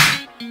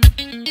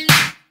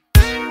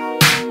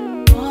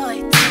 Boy,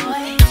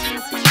 toy.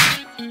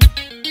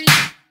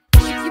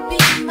 Would you be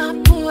my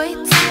boy,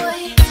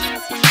 toy?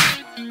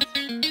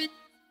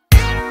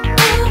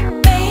 Ooh,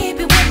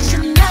 baby, what's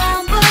your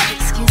number?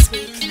 Excuse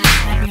me, can I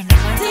have your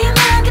number? Do you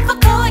mind if I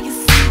call you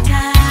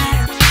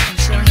sometime? I'm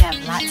sure we have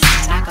lots to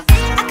talk about.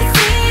 I can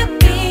see you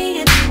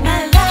being my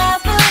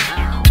lover.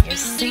 You're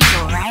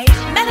single, right?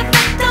 Matter of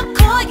fact, I'll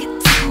call you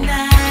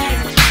tonight.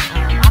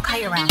 I'll call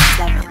you around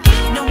 7.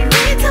 No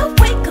need to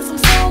wait, 'cause I'm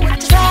so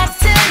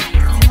attractive.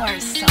 You are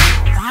so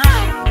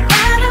fine.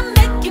 Gotta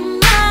make you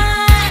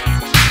mine.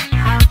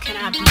 How can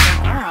I be your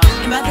girl?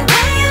 By the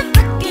way you're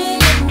looking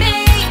at me,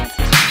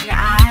 Your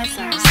eyes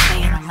are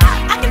saying a lot.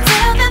 I can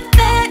tell that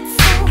that's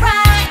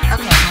alright.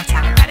 Okay, we'll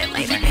talk about it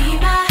later. Be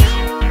my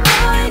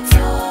boy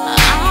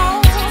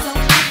toy, so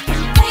I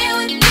can play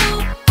with you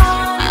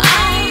all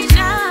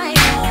night.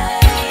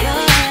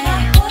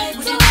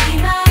 Would you be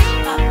my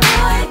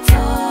boy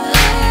toy?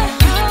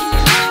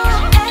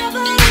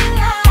 Whatever you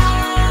like.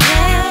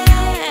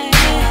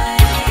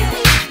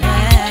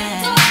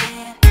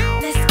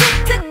 Let's get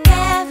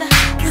together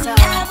So,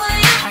 whenever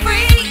you're are you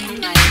free. free,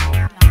 like,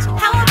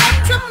 How about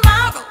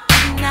tomorrow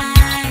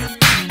night?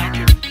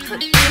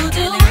 cook We'll do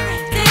dinner?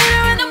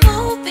 dinner and a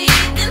movie,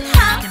 then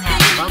hop can in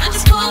have a local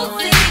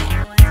smoothie.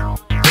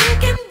 You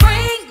can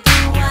bring the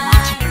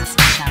wine.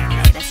 Christmas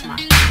shopping. That's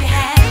mine. You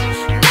had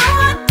no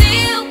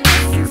idea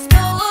what's in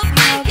store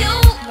for you.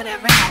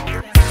 Whatever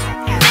happens,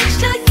 Make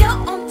sure you're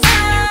on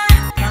time.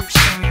 I'm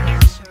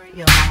sure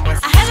you'll like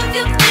what's I have a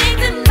few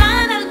things in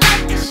mind I'd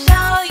like to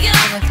show you.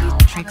 a few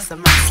tricks up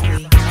my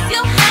sleeve.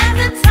 You'll have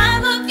the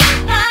time of your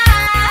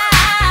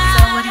life. So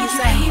what do you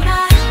say? Be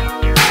my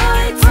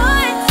boy,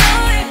 toy,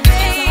 toy,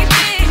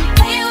 baby.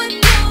 Play with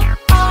you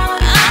all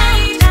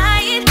night.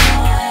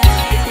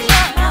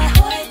 My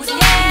boy, toy,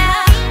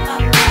 yeah, my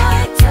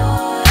boy,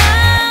 toy.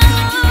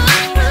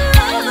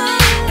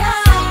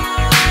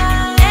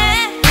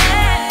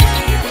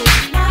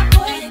 My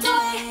boy,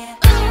 toy.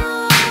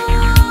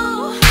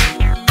 Ooh,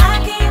 I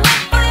can't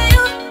wait for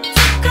you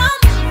to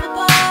come,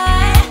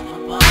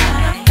 boy.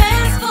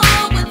 Fast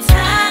forward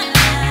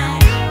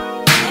time.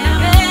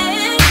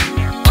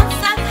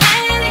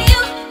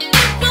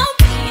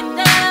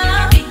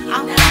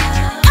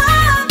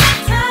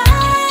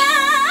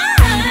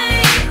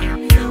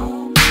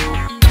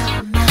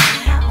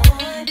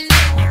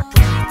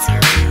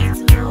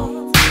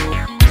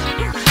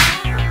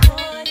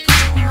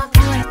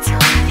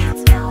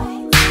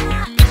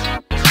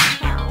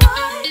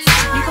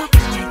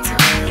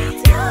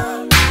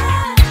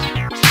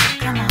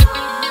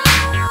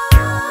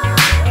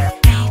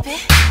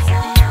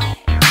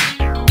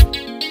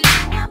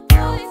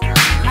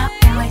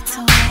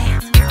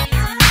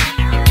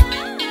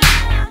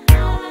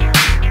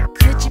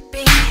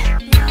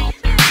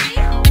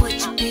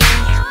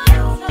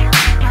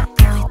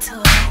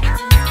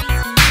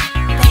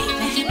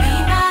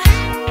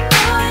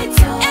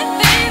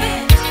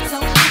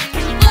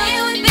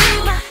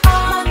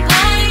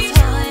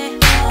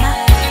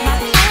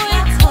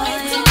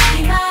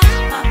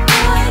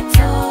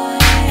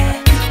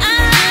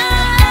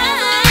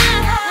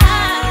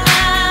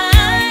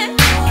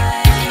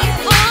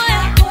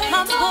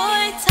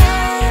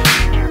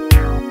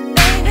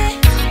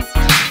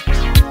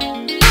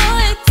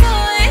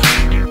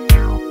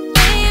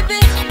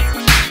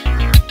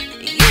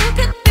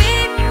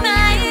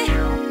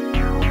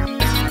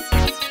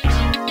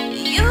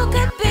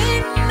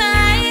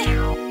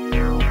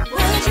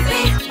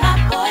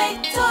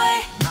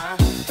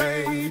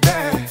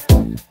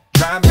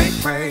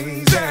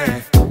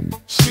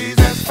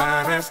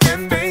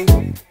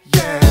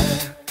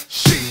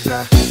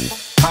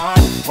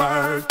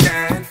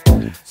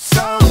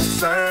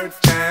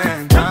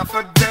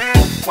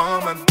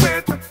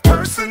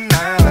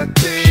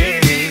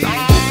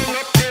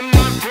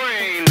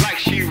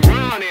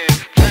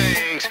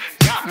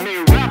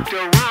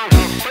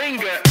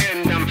 anger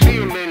and I'm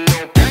feeling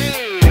no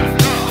pain.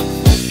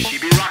 She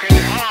be rocking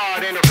it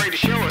hard, ain't afraid to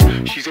show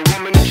it. She's a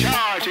woman in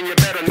charge and you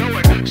better know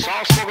it.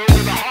 Soft spoken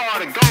with a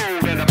heart of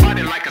gold and a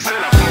body like a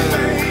centerfold.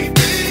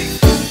 Baby,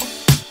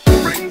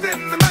 brings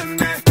in the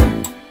money,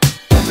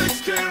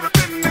 takes care of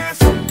business,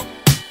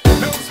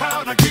 knows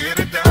how to get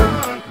it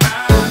done.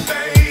 My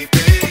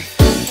baby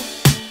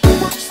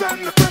works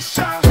under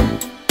pressure.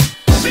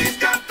 She's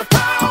got the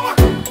power,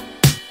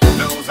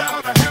 knows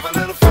how to have a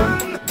little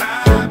fun.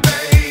 My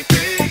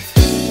baby,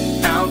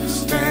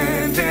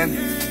 outstanding,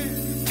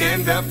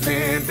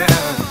 independent.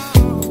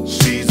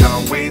 She's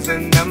always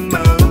in the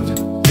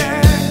mood,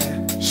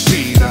 yeah.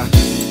 She's a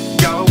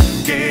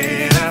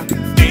go-getter,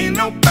 ain't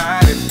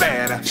nobody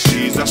better.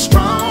 She's a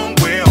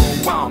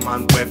strong-willed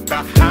woman with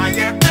a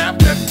higher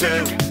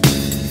aptitude.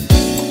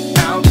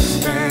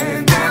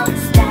 Outstanding,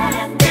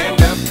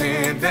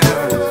 independent.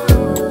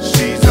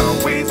 She's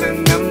always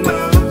in the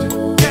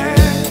mood,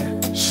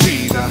 yeah.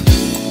 She's a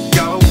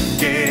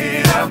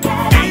go-getter,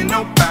 ain't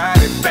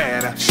nobody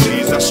better.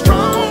 She's a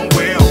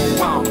strong-willed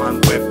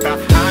woman with a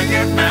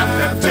higher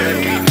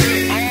aptitude.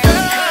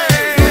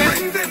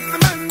 Brings in the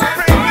money,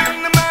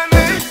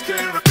 takes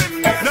care of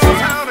business, knows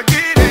how to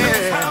get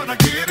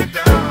it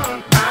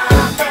done. My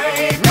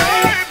baby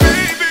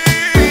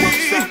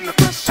works under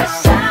pressure.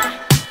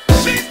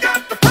 She's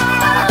got the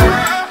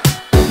power,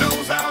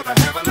 knows how to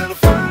have a little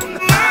fun.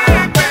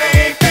 My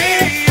baby,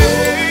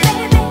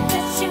 Baby,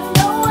 'cause you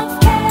know I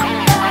care.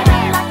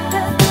 Like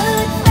a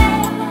good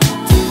man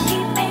to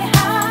keep me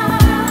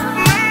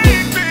high.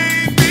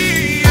 baby,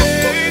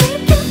 We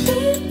can be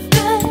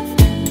good.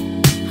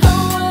 I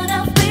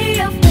wanna be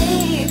your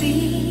baby.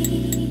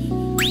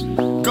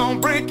 gonna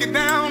break it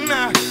down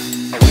now.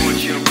 I want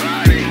your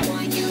body,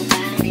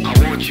 I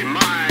want your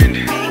mind,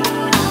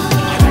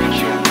 I want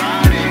your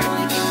body,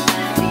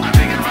 I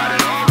think about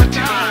it all the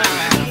time.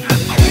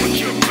 I want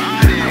your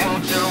body, I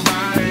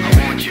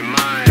want your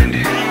mind.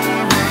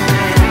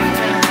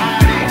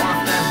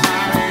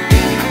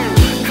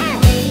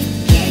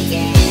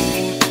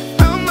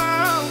 Come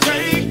on,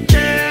 take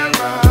care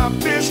of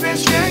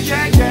business, yeah,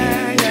 yeah,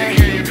 yeah, yeah. Take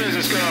care of your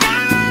business, girl.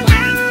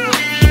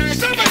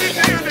 Somebody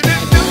tell me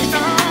that don't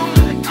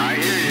know. I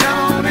hear you. No,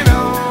 no,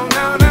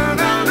 no, no,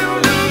 no, no,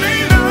 no,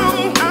 no,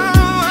 no.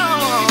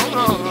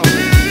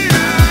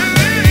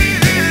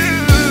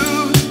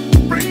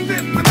 Brings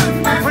in the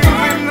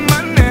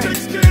money,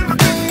 takes care of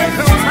business,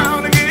 knows how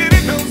to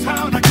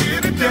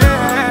get it,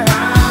 yeah.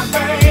 My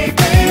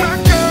baby, my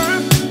girl,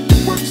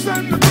 works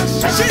under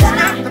pressure. She's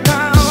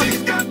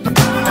got the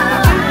power,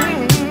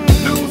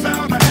 knows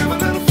how to have a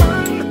little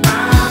fun. My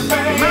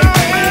baby,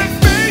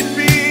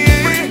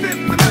 brings in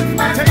the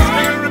money, takes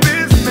care of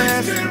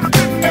business,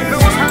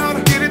 knows how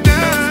to get it done.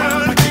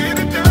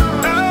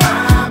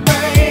 My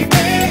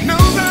baby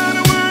knows how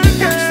to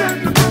work it.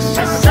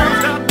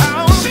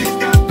 She's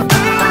got the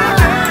power,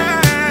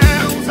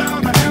 knows how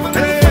to have a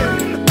little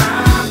fun. My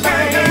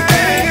baby.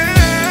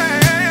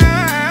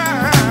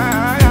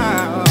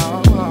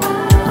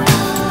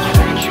 I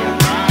want your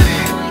body,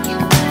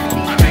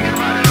 I think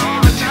about it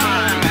all the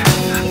time.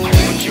 I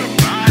want your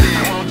body,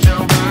 I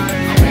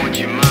want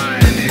your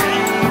mind.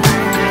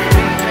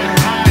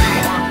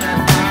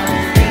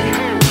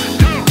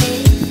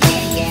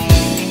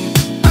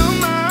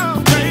 Come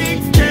on,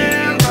 take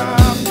care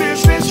of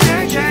business,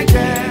 yeah, yeah,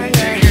 yeah, yeah.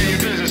 Take care of your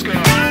business,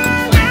 girl.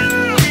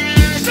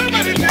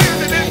 Somebody tell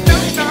me that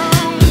don't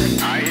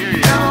know. I hear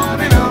you. No,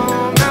 no,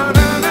 no,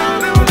 no, no,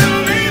 no,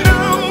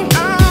 no,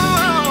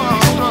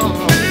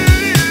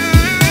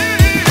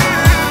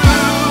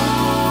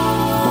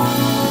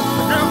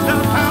 girls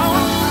got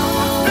power.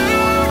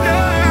 Ooh,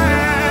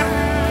 yeah.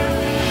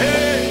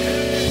 Hey,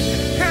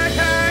 hey,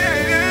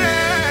 hey, yeah.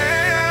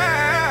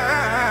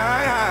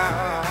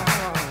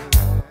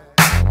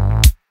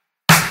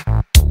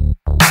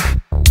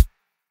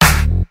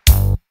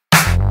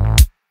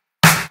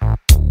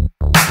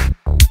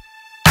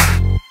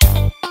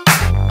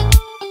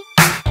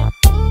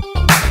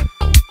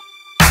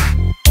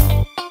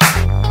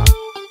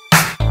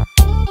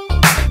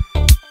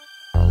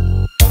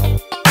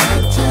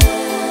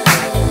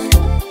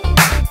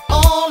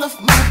 All of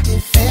my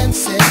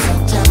defenses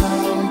are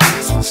down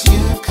since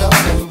you've come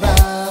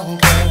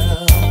around,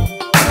 girl.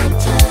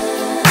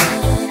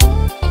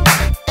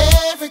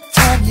 Every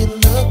time you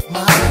look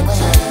my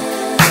way,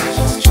 it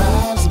just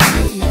drives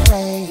me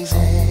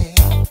crazy.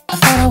 I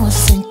thought I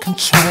was in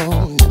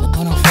control, never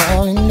gonna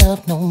fall in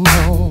love no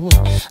more.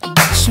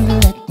 But you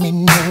let me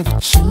know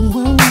that you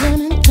were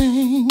running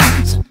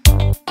things.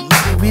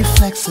 My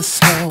reflexes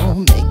slow,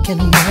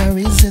 making my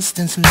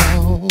resistance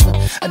low.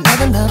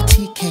 Another love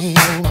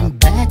TKO, I'm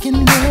back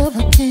in love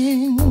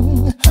again.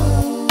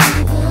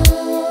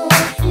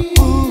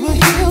 Ooh,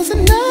 here's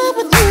in love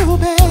with you,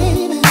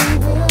 baby.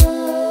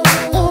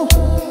 Oh,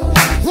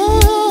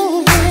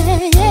 oh,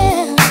 yeah,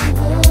 yeah.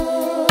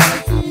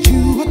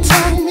 You were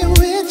telling me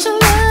with your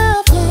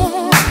love,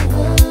 yeah.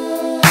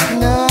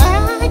 No,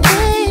 I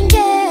can't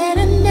get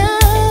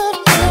enough,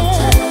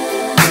 yeah.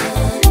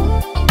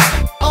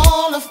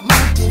 All of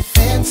my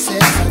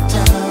defenses are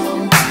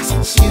down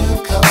since you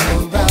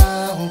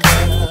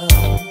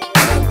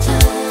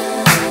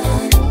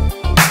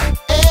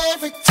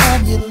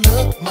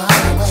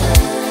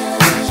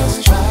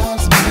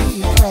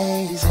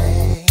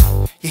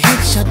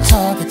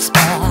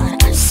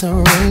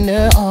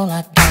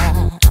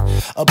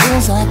a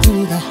bullseye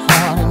through the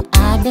heart, and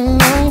I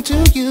belong to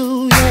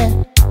you,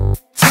 yeah.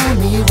 Tell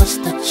me what's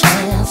the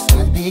chance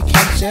to be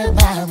captured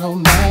by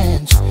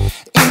romance.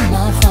 In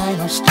my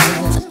final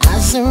stance, I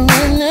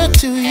surrender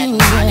to you,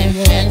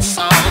 yeah. It's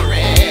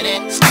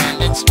already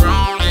standing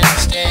strong and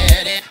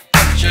steady,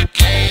 but you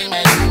came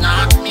and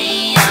knocked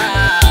me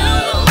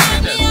out.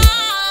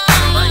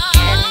 But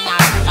again I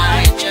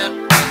fight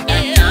you,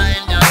 and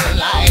I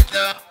like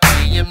the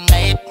way you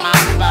make my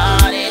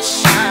body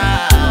shout.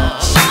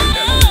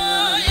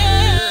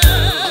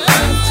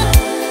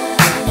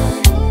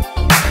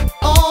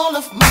 All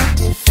of my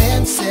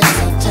defenses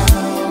are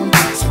down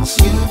since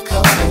you've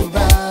come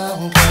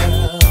around,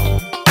 girl.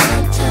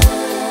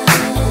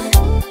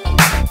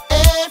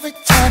 Every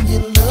time you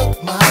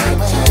look my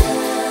way,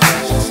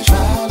 it just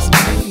drives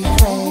me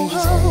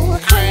crazy.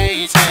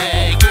 Crazy,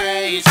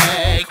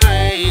 crazy,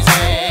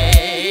 crazy.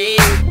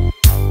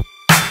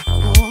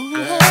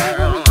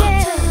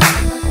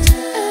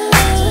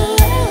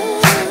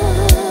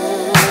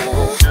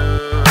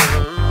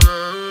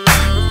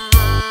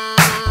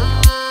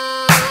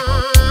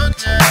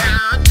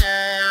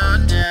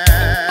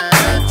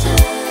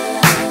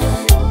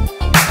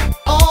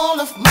 All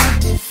of my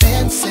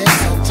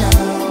defenses are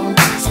down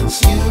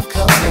since you've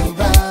come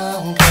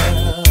around,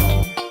 girl.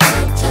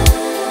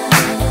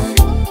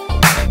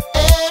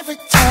 Every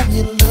time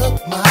you look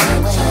my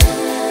way,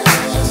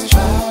 it just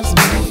drives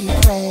me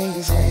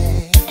crazy.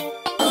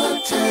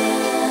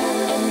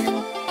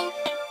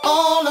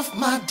 All of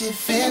my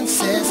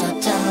defenses are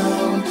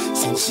down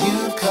since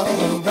you've come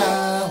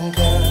around,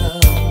 girl.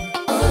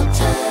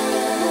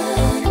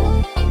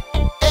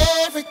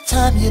 Every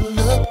time you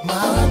look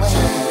my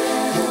way,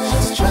 it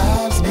just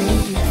drives me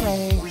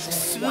crazy.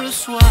 Ce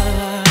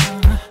soir,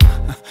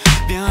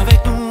 viens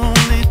avec nous, on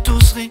est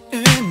tous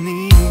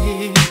réunis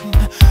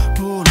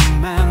pour le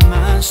même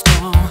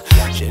instant.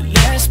 J'ai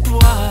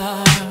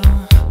l'espoir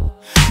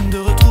de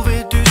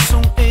retrouver du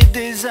son et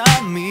des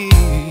amis.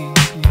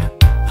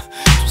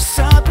 Tout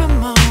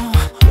simplement,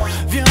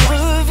 viens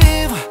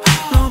revivre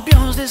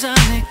l'ambiance des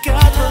années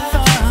 80.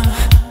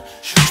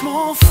 Je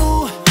m'en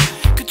fous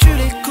que tu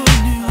l'aies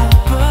connu ou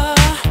pas.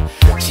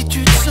 Si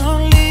tu te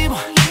sens libre,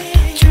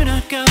 tu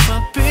n'as qu'à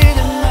frapper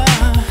des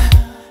mains.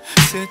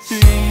 Cette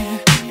nuit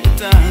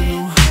est à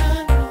nous.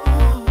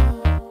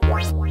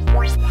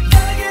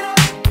 Gotta get up,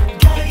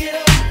 gotta get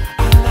up.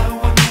 I love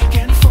when we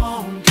can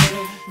funky.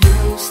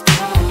 New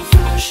style,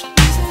 flash,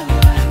 easy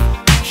line,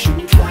 action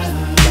plan.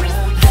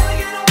 Gotta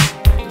get up,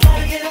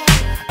 gotta get up.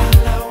 I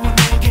love when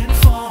we can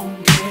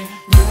funky.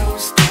 New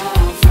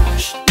style,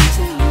 flash,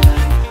 easy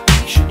line,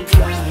 action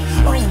plan.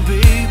 Oh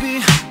baby,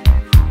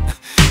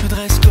 le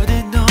dress code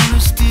est dans le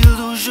style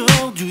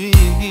d'aujourd'hui.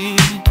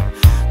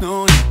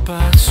 Non, y'a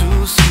pas de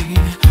soucis.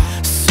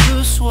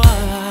 Ce soir,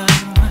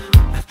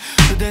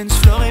 le dance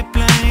floor est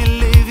plein et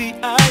les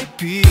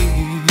VIP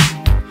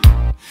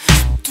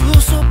sont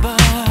tous au bar.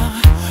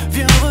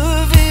 Viens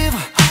revivre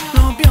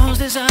l'ambiance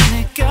des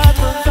années 80.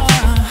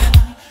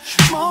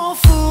 Je m'en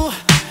fous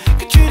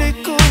que tu l'aies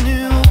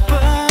connu ou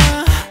pas.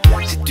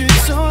 Si tu te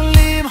sens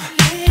libre,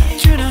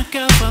 tu n'as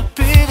qu'à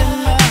frapper des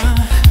mains.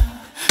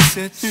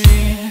 Cette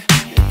nuit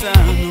est à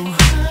nous.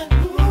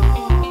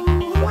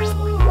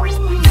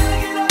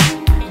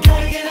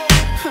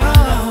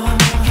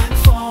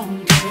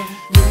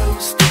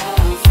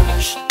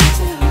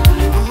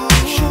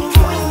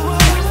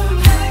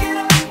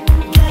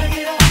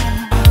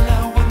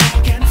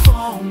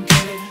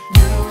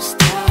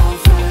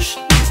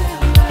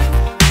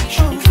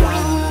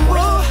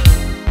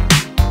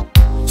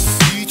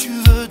 Si tu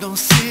veux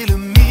danser le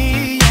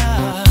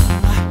milliard,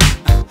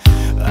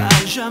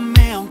 à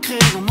jamais ancré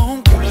dans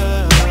mon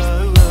cœur,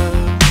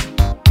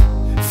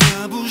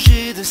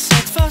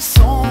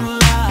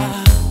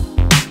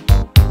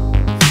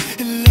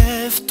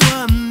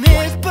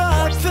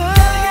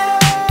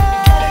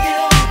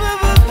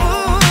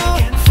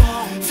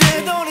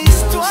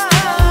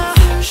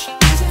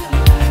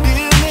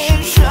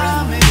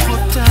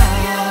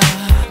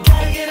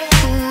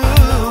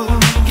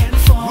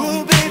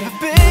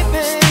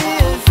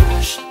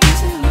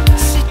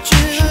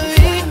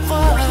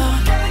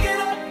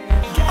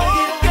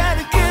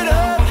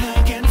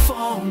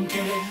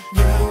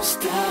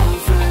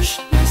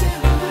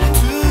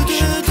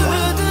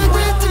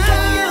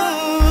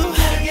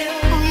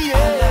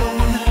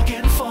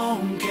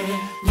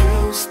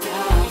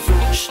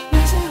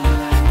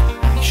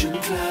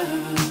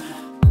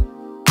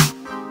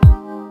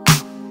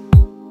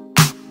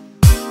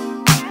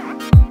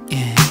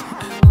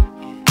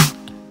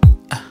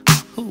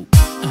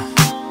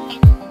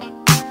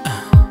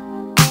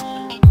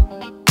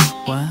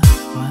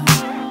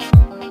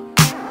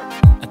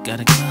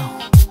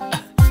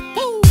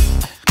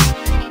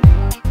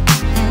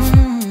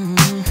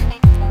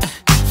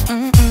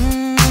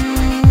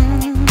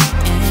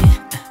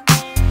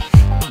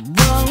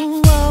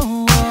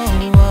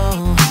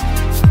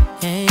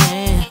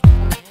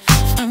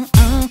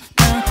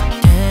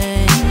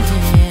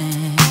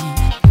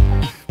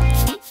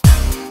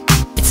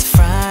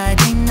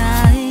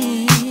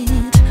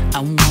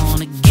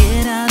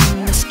 get out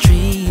in the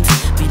streets,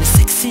 be the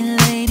sexy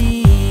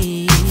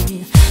lady.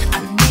 I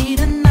need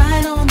a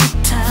night on the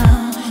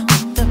town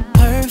with the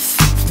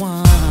perfect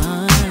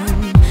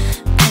one,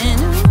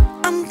 and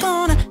I'm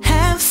gonna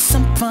have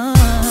some fun.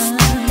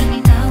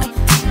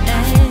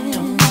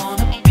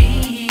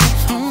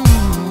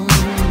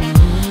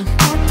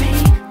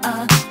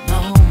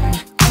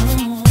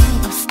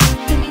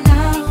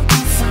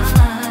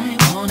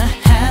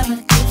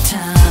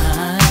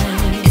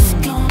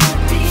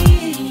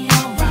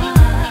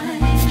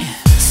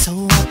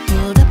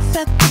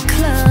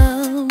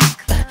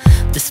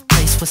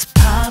 Was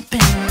popping,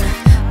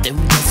 there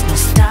was no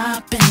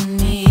stopping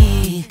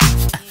me.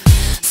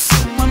 So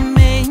I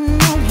made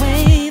my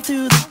way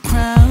through the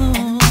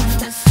crowd,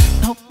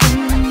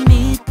 hoping to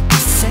meet the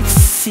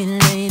sexy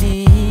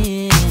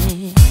lady.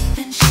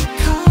 Then she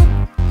caught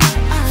my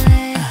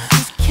eye,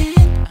 just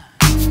can't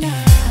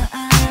deny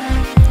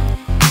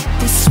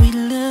this sweet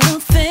little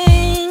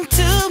thing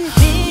to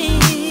me.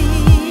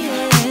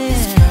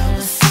 This girl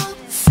was so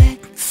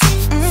sexy,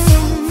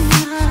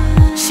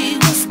 she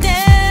was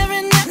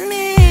staring at me.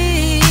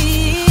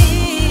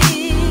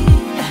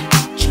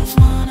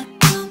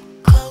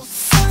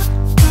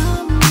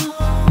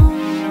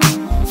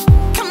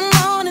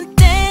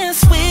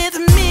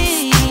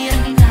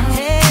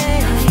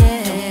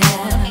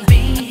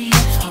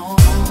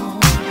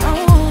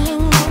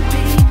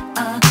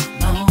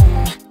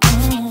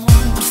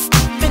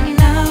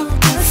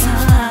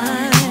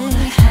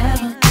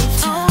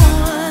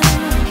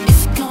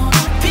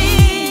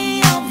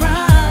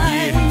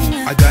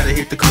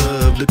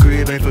 The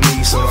crib ain't for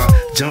me, so I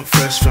jump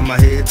fresh from my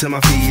head to my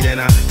feet, and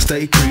I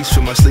stay creased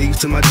from my sleeves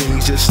to my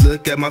jeans. Just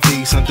look at my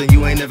feet, something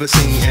you ain't never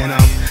seen. And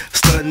I'm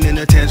stunting in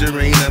a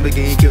tangerine,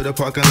 Lamborghini, kill the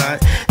parking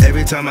lot.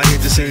 Every time I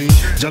hit the scene,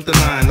 jump the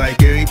line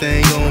like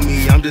everything on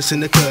me. I'm just in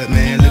the cut,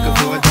 man, looking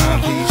for a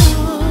dime piece.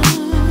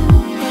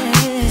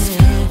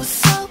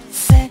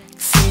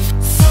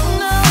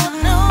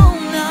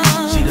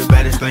 She the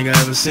baddest thing I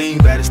ever seen,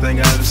 baddest thing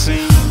I ever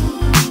seen.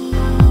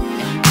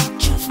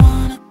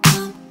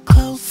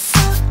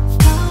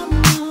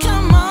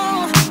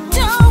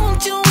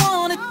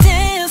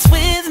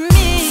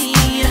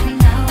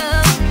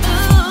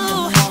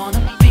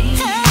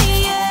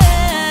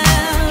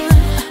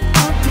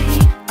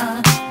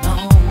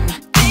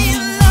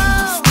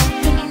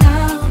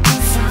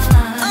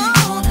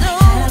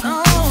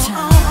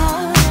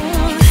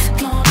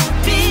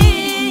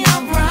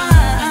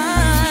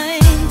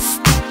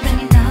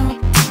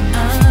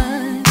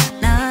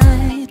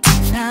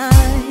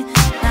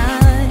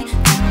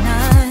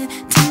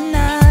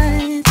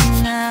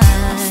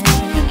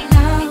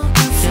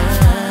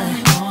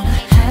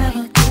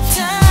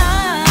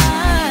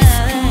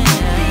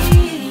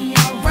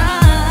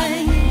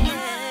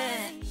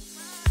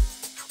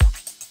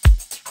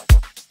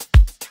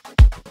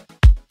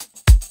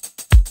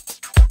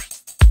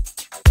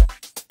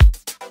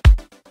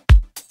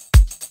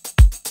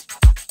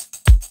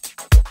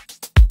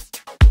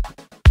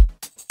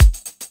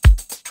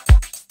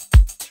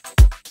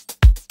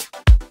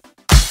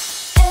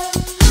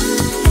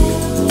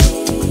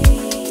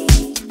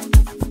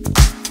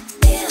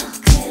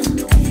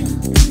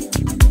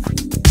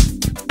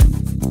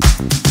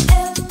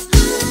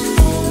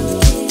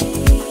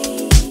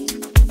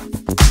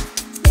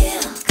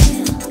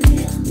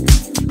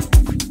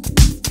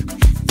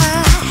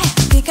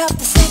 Up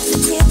the sexy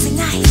tip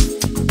tonight,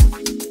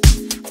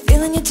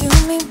 feeling you do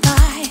me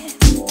right.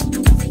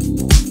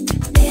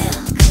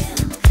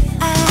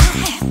 I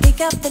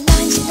pick up the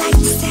lines you like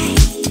to say,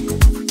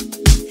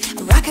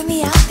 rocking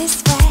me out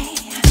this way,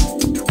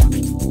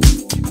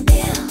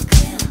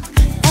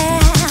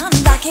 and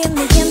locking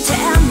me into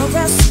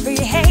amorous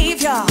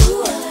behavior,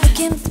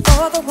 looking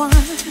for the one.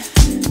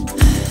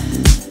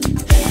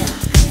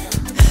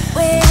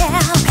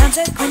 Well,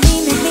 consequently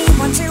make me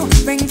want to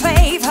bring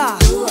flavor,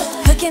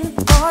 looking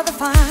for the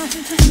fun.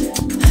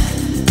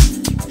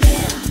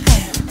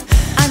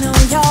 I know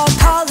you're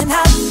calling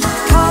out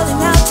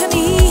to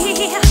me.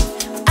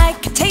 I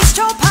can taste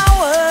your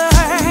power.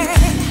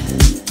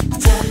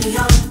 Turn me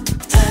on,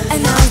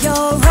 and now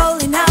you're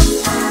rolling out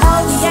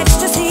all the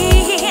ecstasy.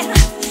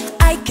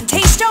 I can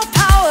taste your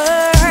power.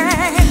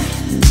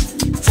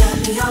 Turn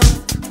me on,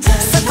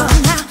 so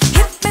come now,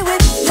 hit me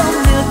with your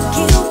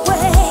Milky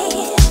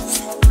Ways.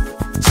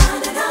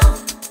 Turn it on,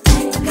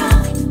 make me go.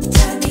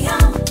 Turn me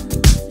on.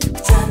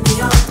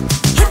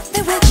 Hit me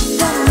with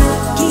the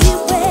Milky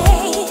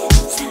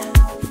Ways.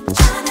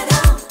 Turn it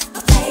on,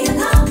 I'll play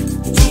along.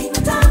 You take me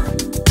down,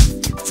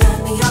 turn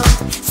me on.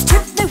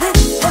 Strip me with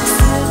the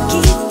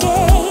silky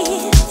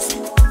gaze.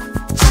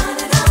 Turn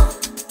it on,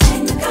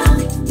 make me go.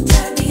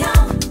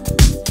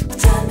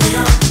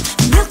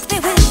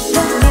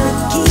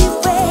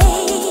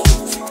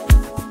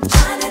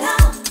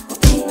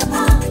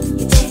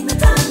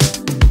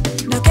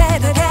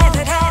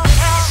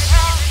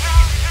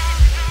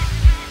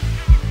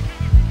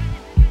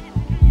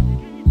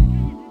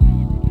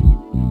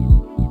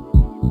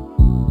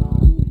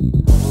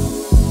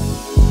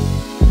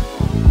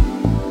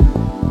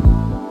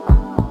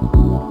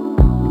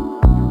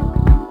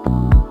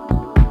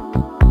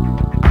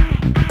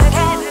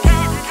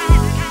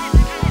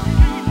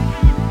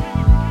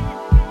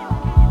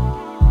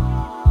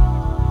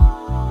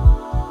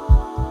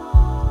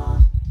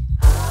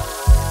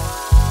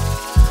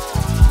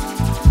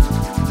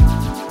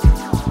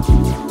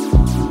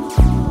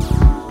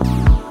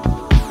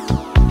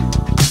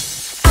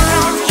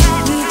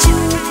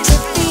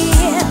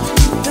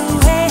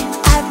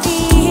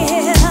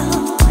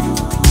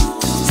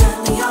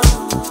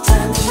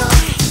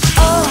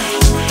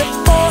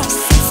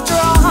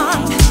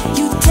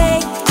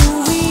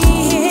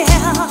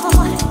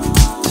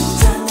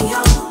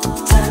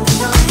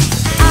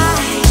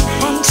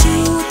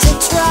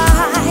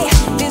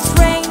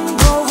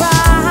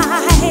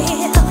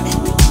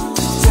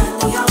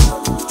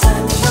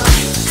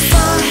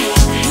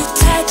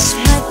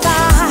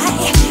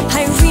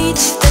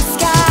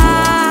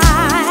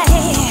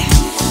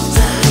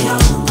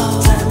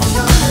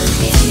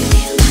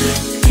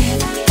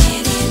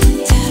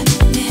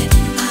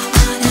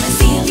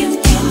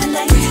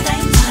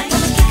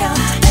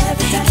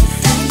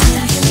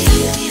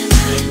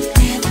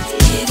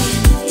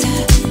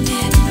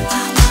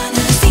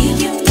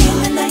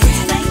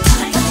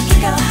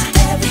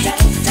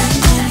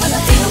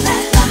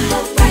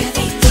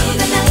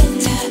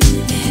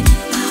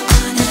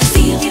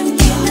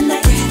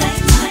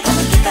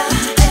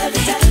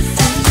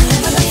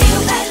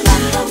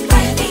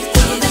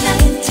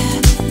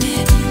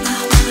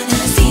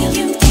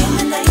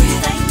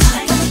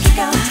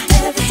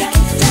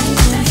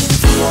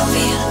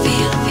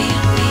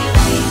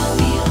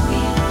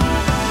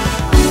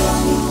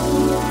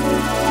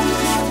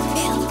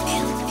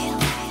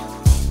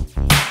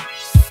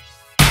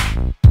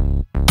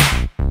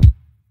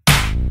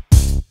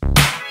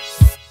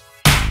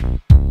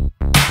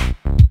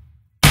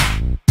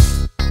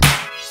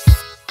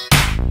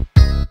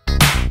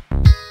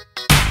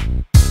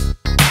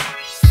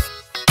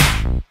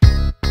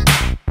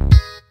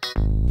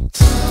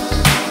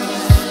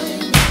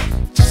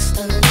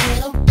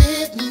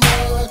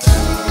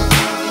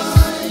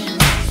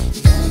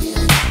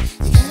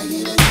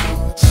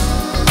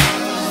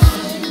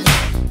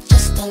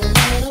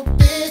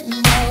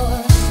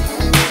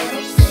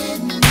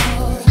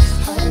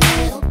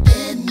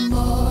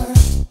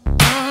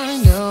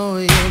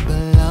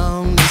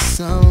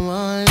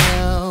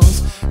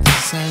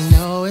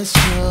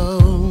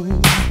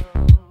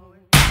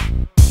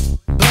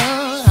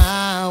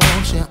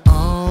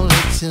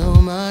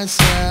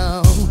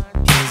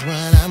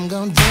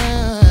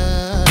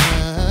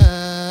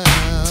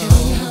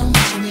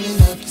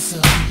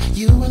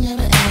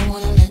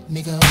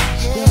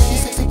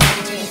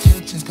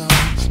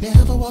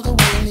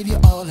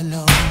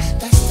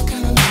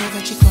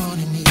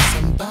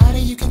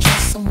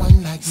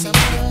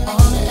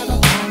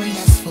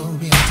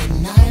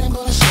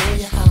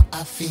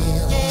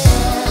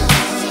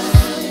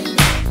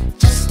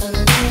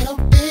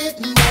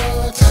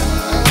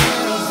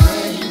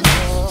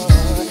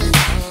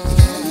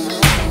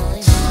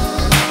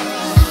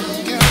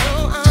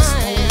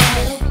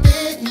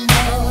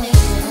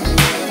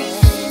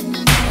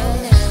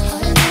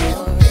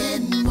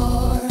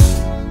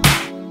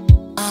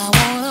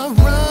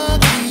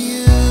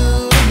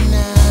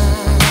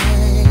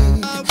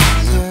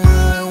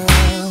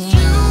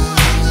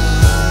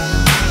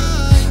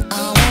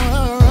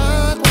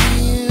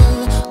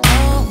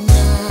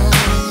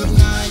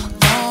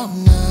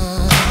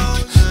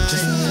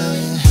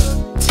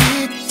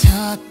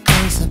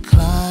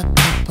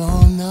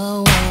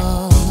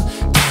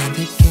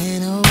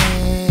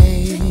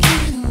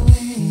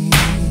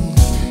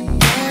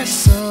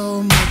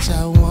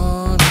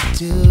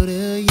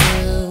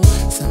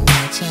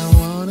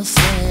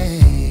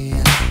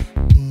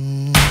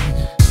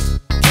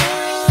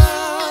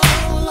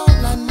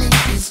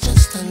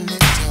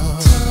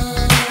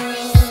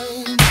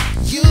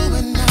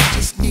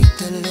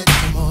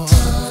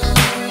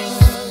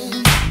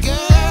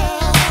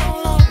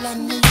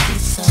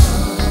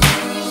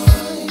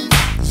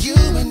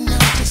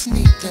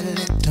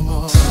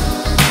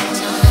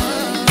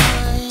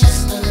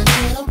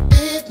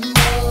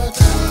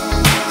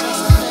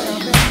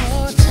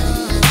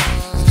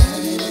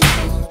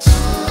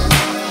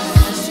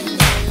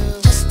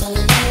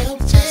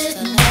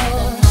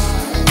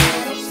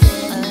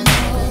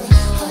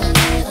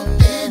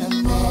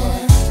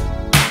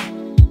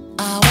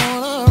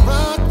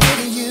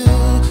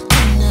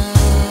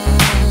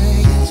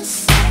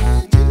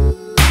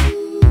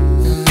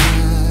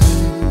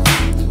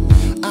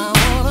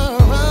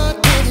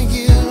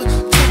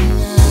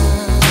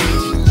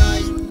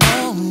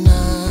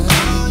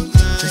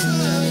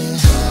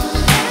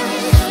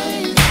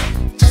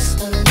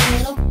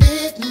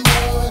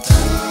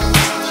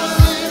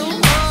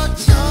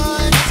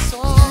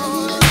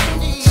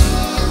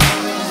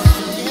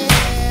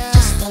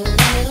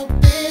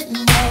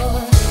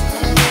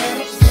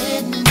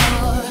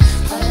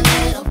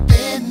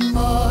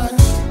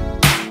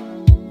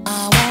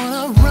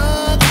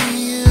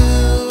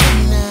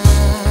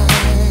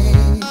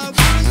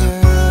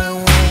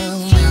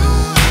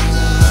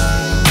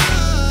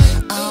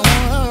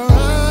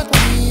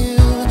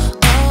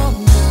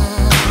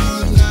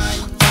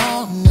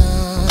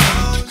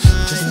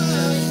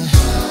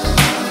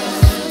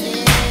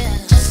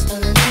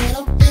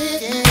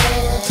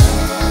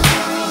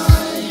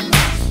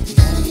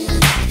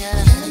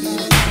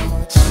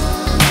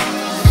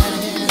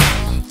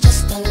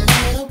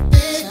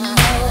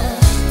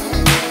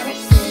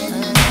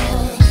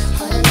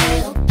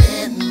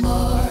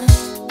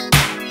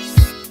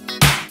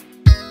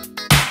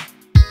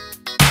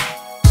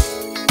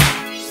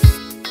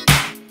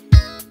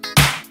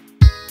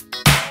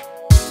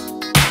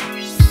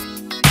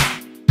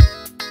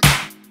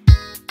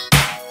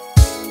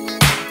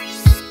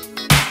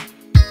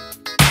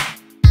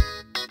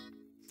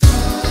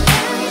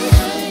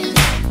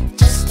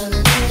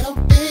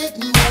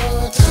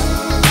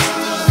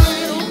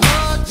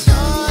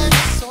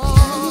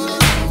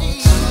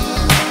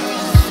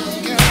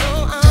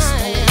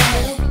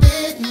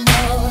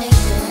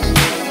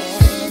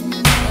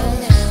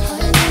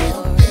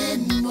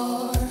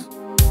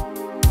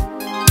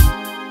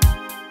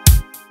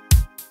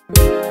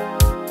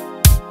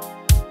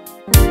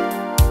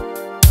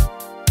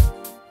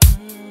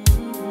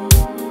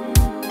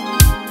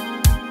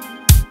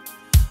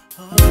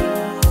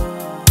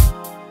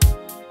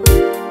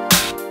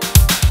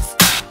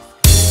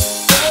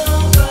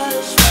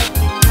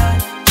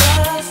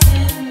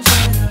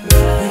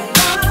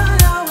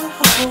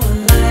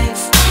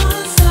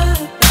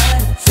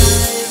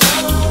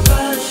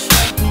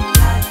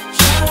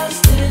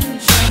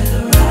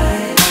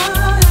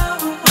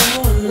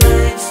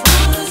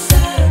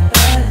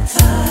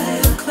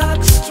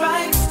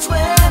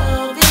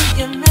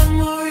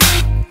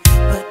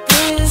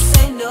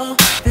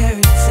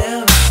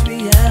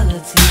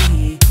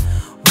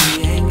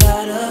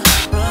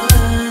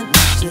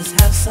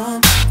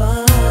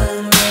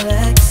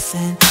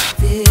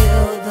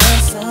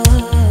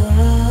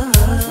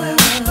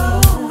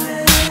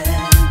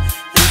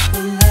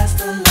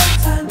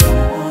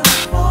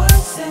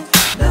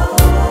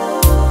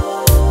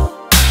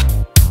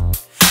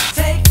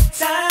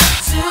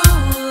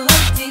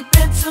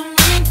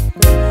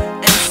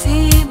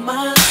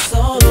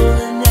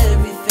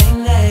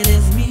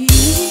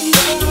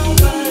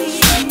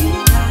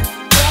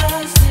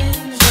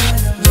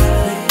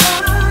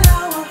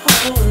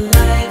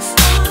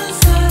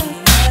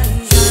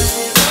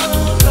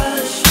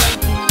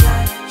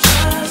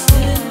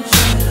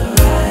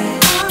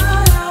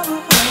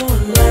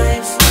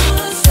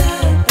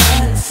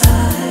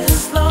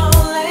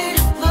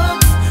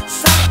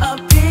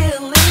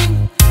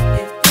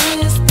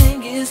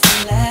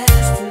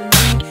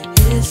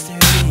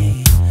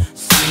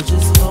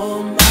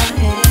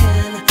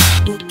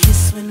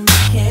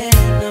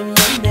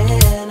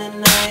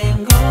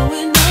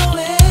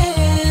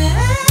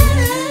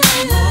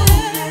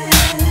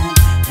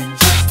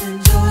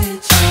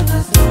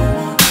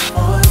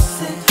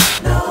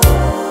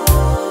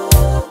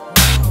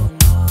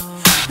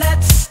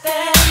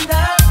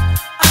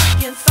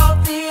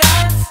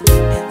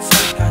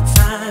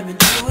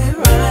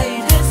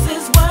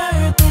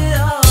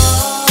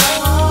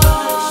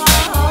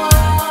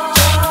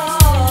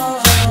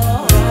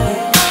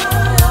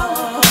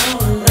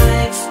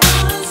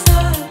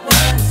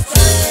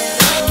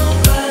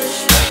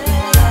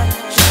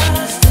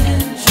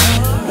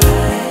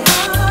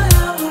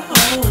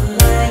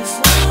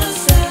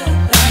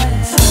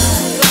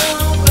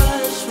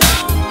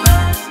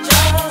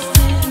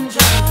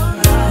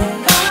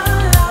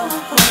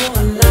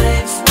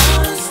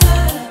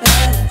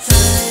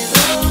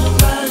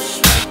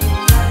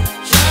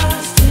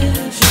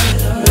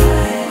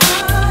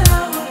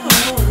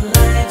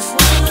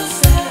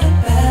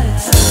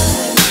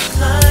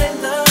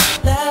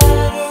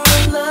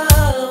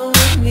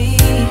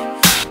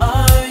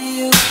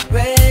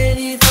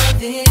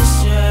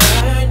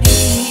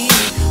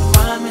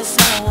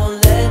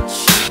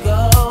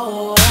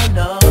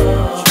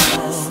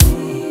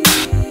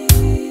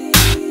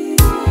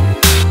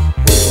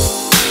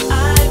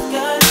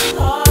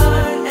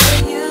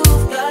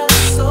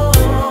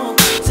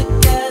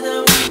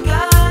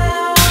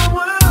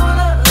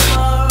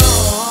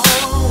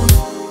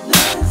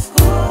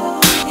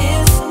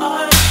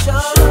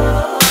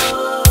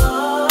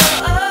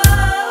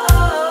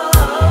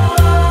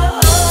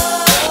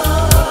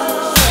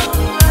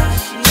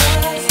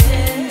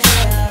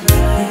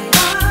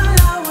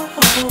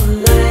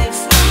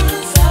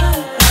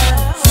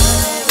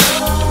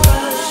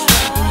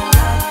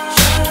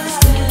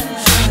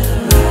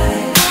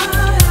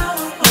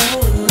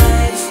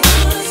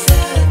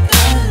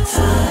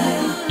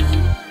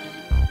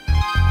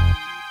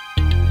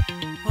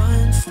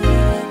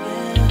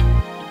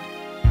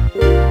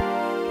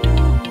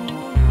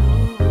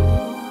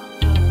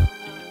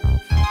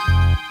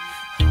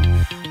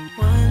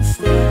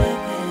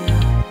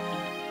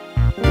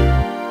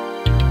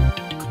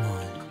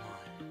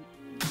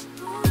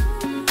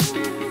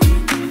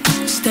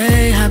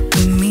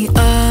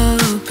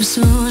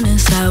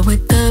 I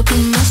wake up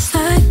and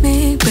beside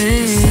me,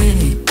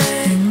 babe.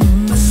 And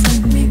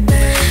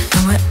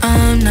when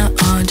I'm not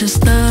all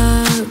just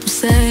up,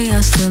 say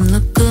I still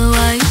look good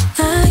while you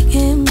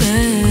lying,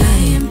 babe.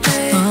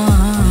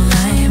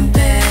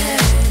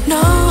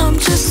 No, I'm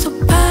just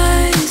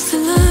surprised to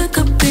look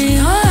up in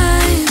your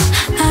eyes.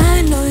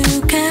 I know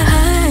you can't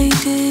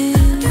hide it.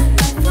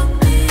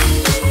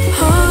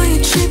 Oh, you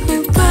treat me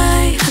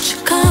right, how'd you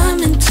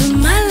come into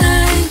my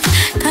life?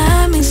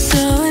 Got me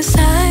so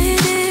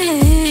excited,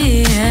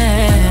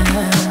 yeah.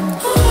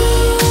 Ooh,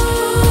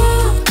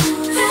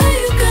 yeah,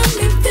 you got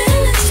me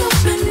feeling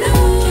something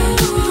new.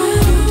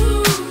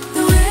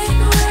 The way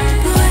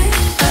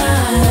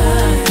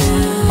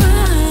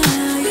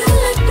you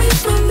like me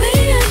for me,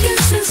 I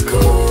guess it's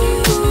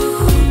cool.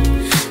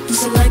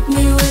 Just like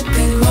me with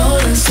big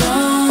rolling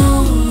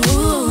stone.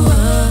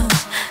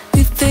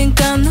 You think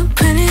I'm the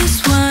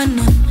prettiest one?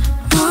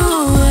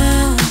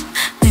 Ooh,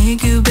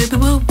 thank you, baby,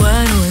 but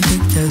why do I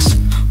think that's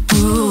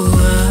ooh?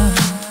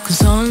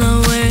 Cause all I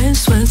wear is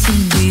sweats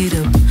and beat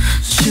up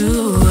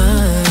shoes.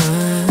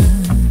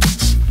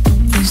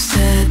 You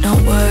said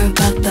don't worry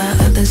about the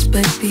others,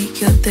 baby,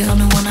 you're the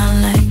only one I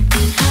like.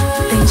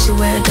 The things you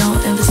wear don't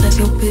emphasize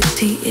your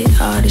beauty, it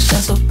already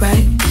shines so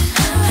bright.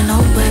 And no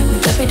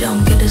baby,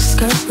 don't get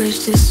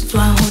discouraged, this is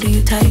why I'm holding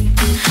you tight.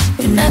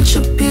 Your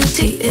natural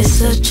beauty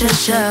is a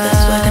treasure,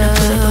 that's why I gotta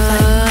put up a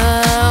fight.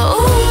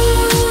 Ooh,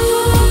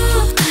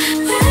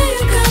 yeah,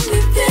 you got me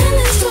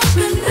feeling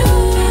something new.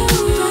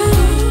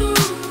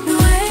 The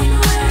way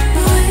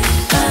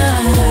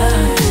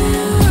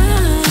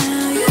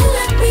you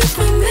like me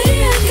for me,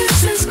 I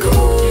guess it's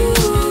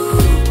cool.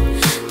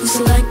 Just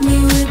like me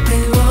with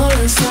big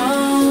rolling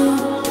stone.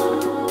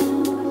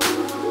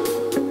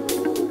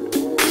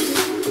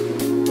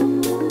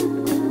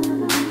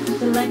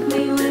 Just like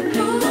me with big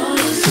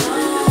rolling stone.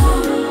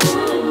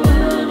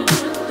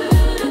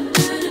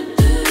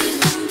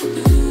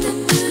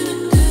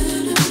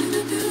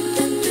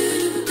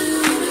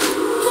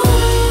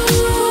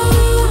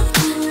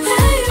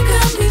 Yeah, you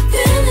got me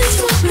feeling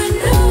something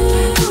new.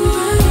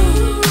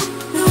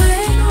 The way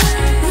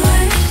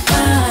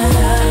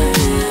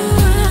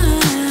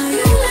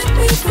you like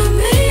me for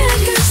me, I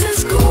guess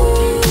it's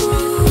cool.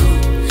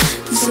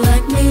 Just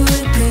like me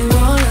with big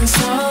rolling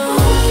stone.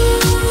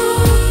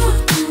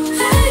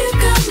 Yeah, you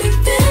got me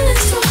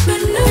feeling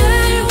something new.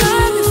 You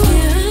got me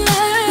feeling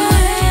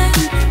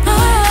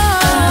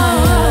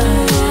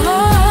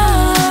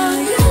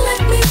you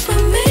like me for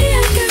me,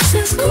 I guess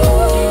it's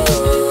cool.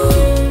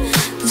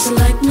 Just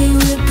like me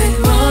with big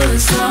rolling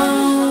stone.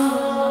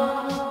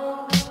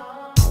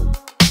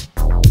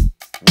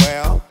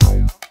 Well,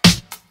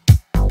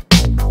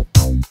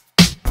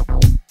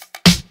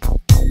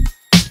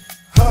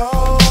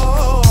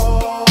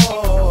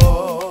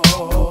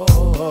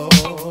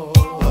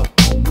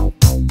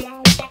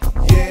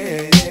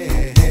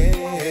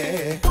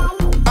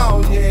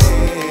 oh yeah.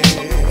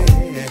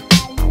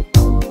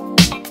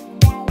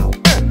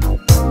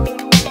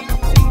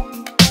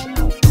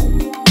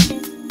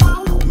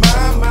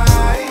 My,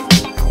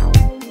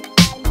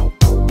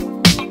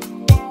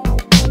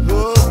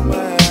 oh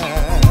my.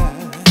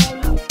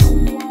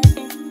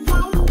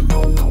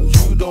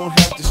 You don't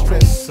have to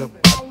stress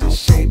about the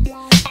shape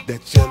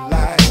that your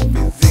life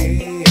is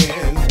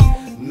in.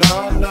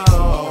 No, no.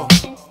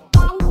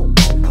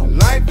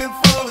 Life is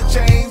full of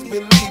change,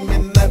 believe me,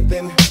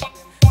 nothing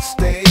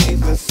stays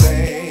the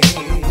same.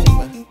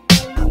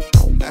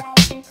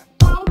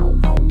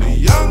 The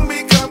young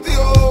become the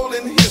old,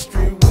 and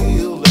history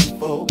will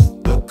unfold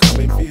the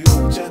coming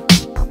future.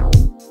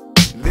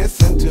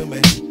 Listen to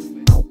me.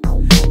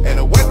 And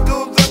what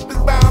goes up is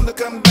bound to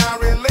come down.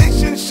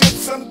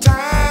 Relationships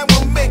sometime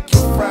will make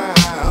you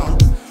frown.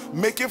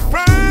 Make you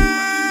frown.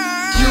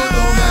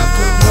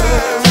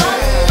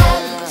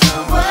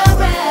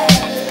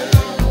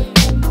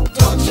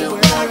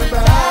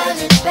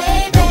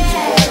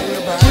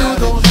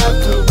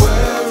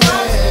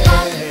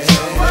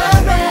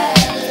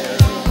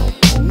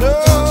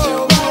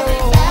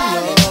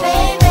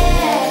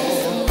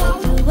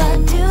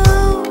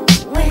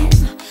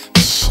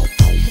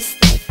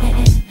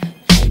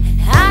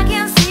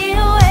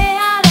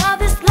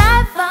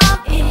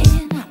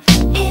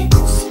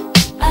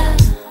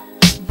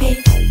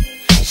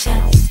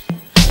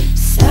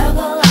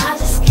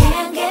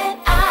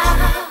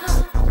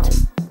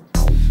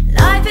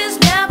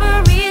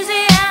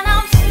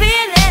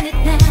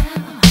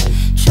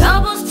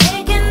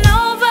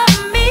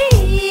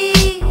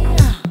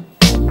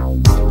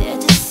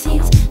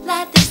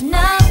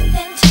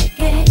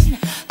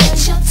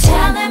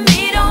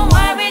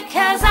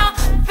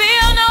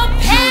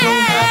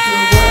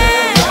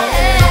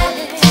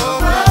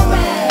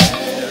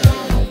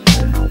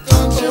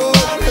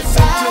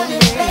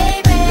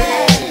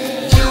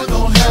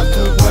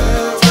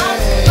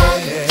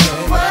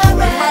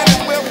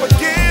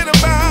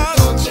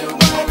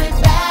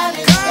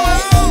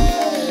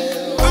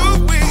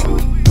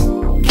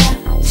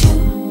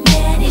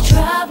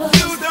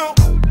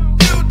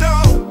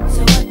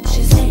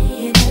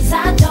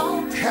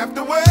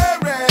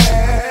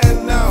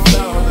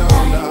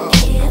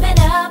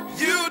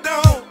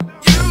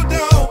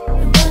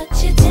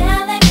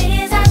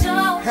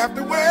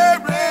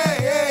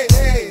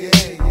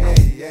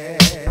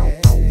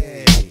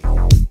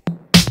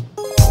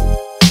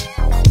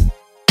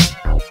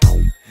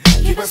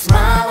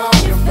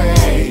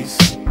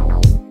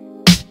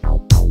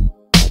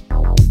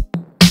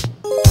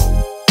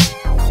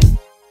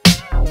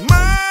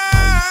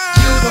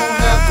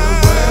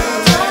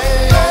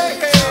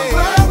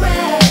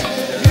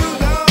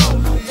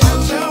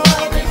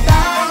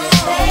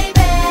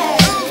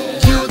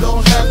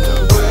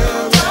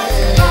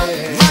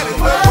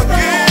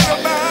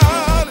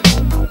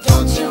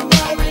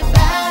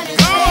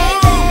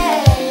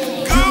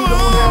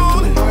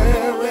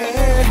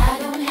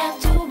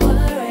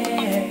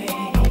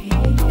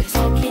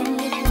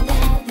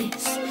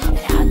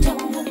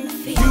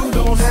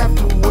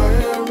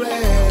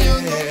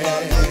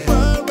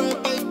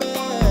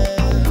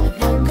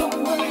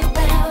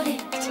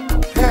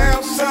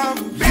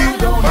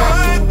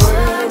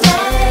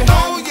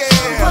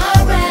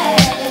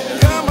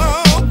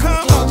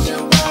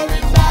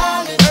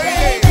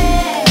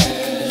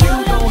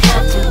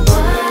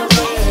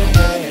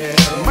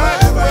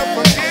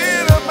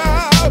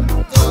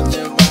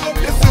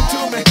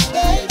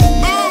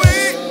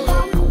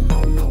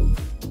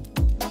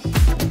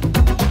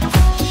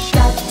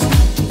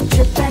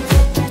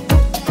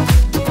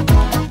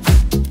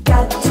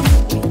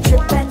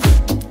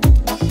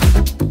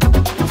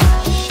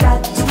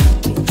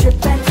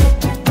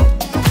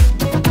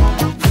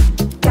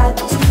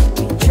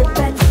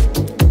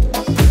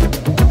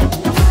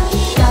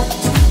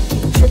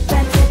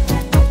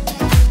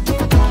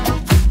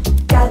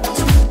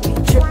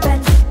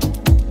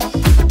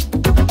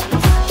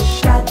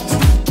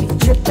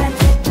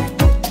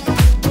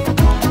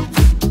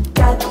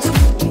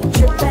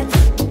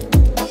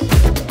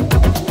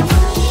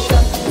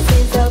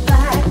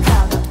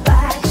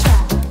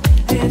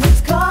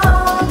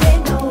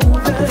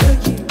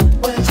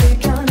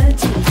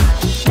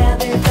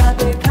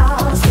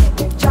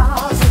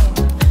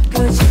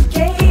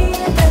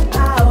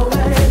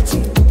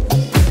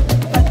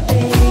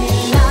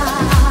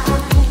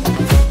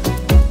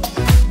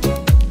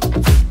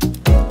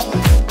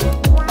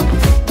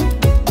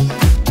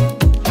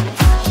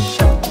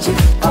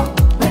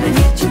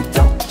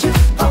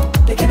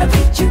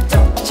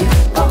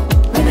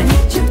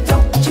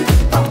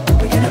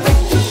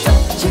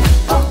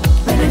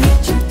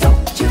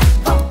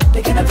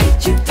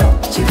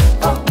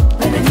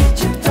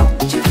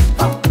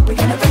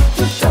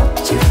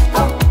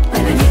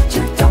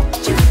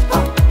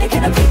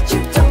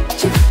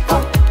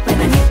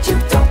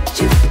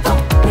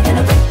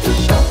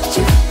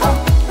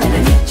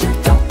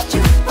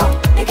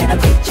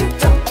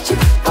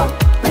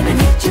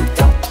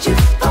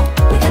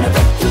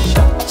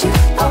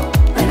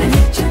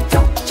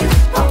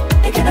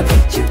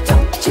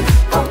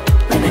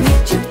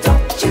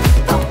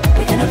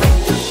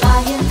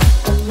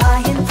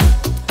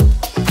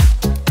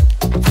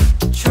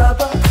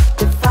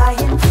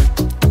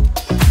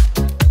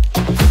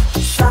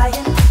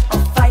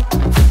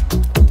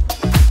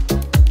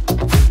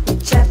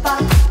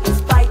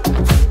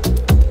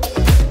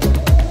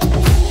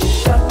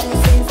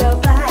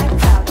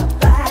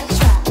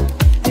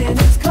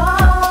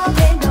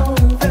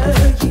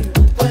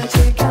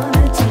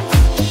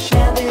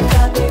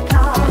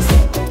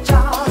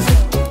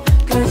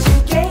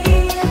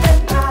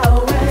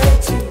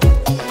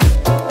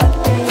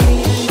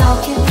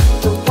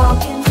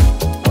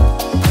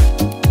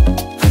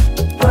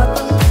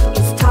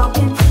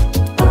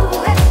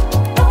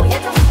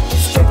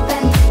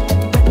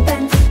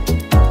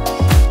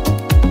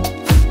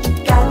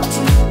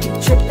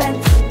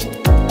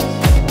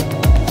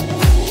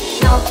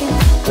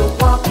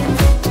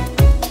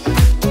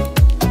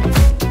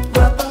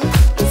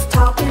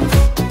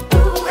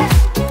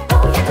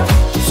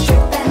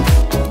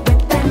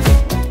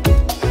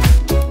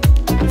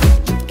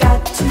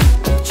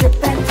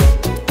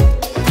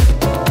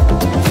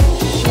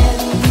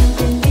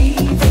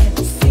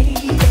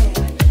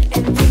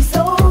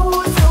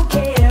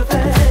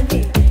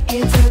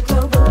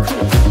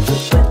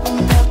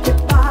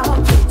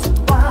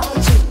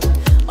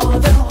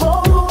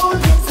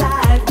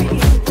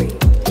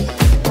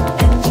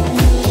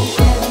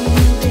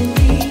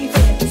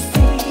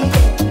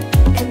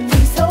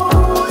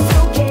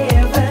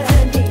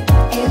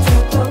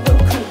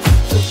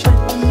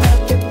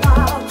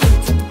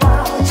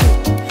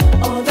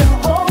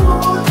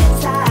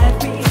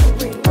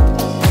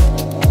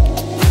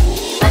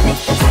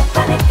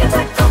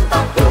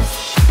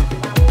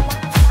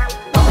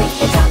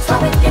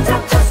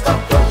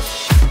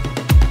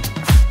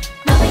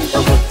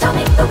 I'll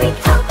make the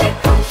week.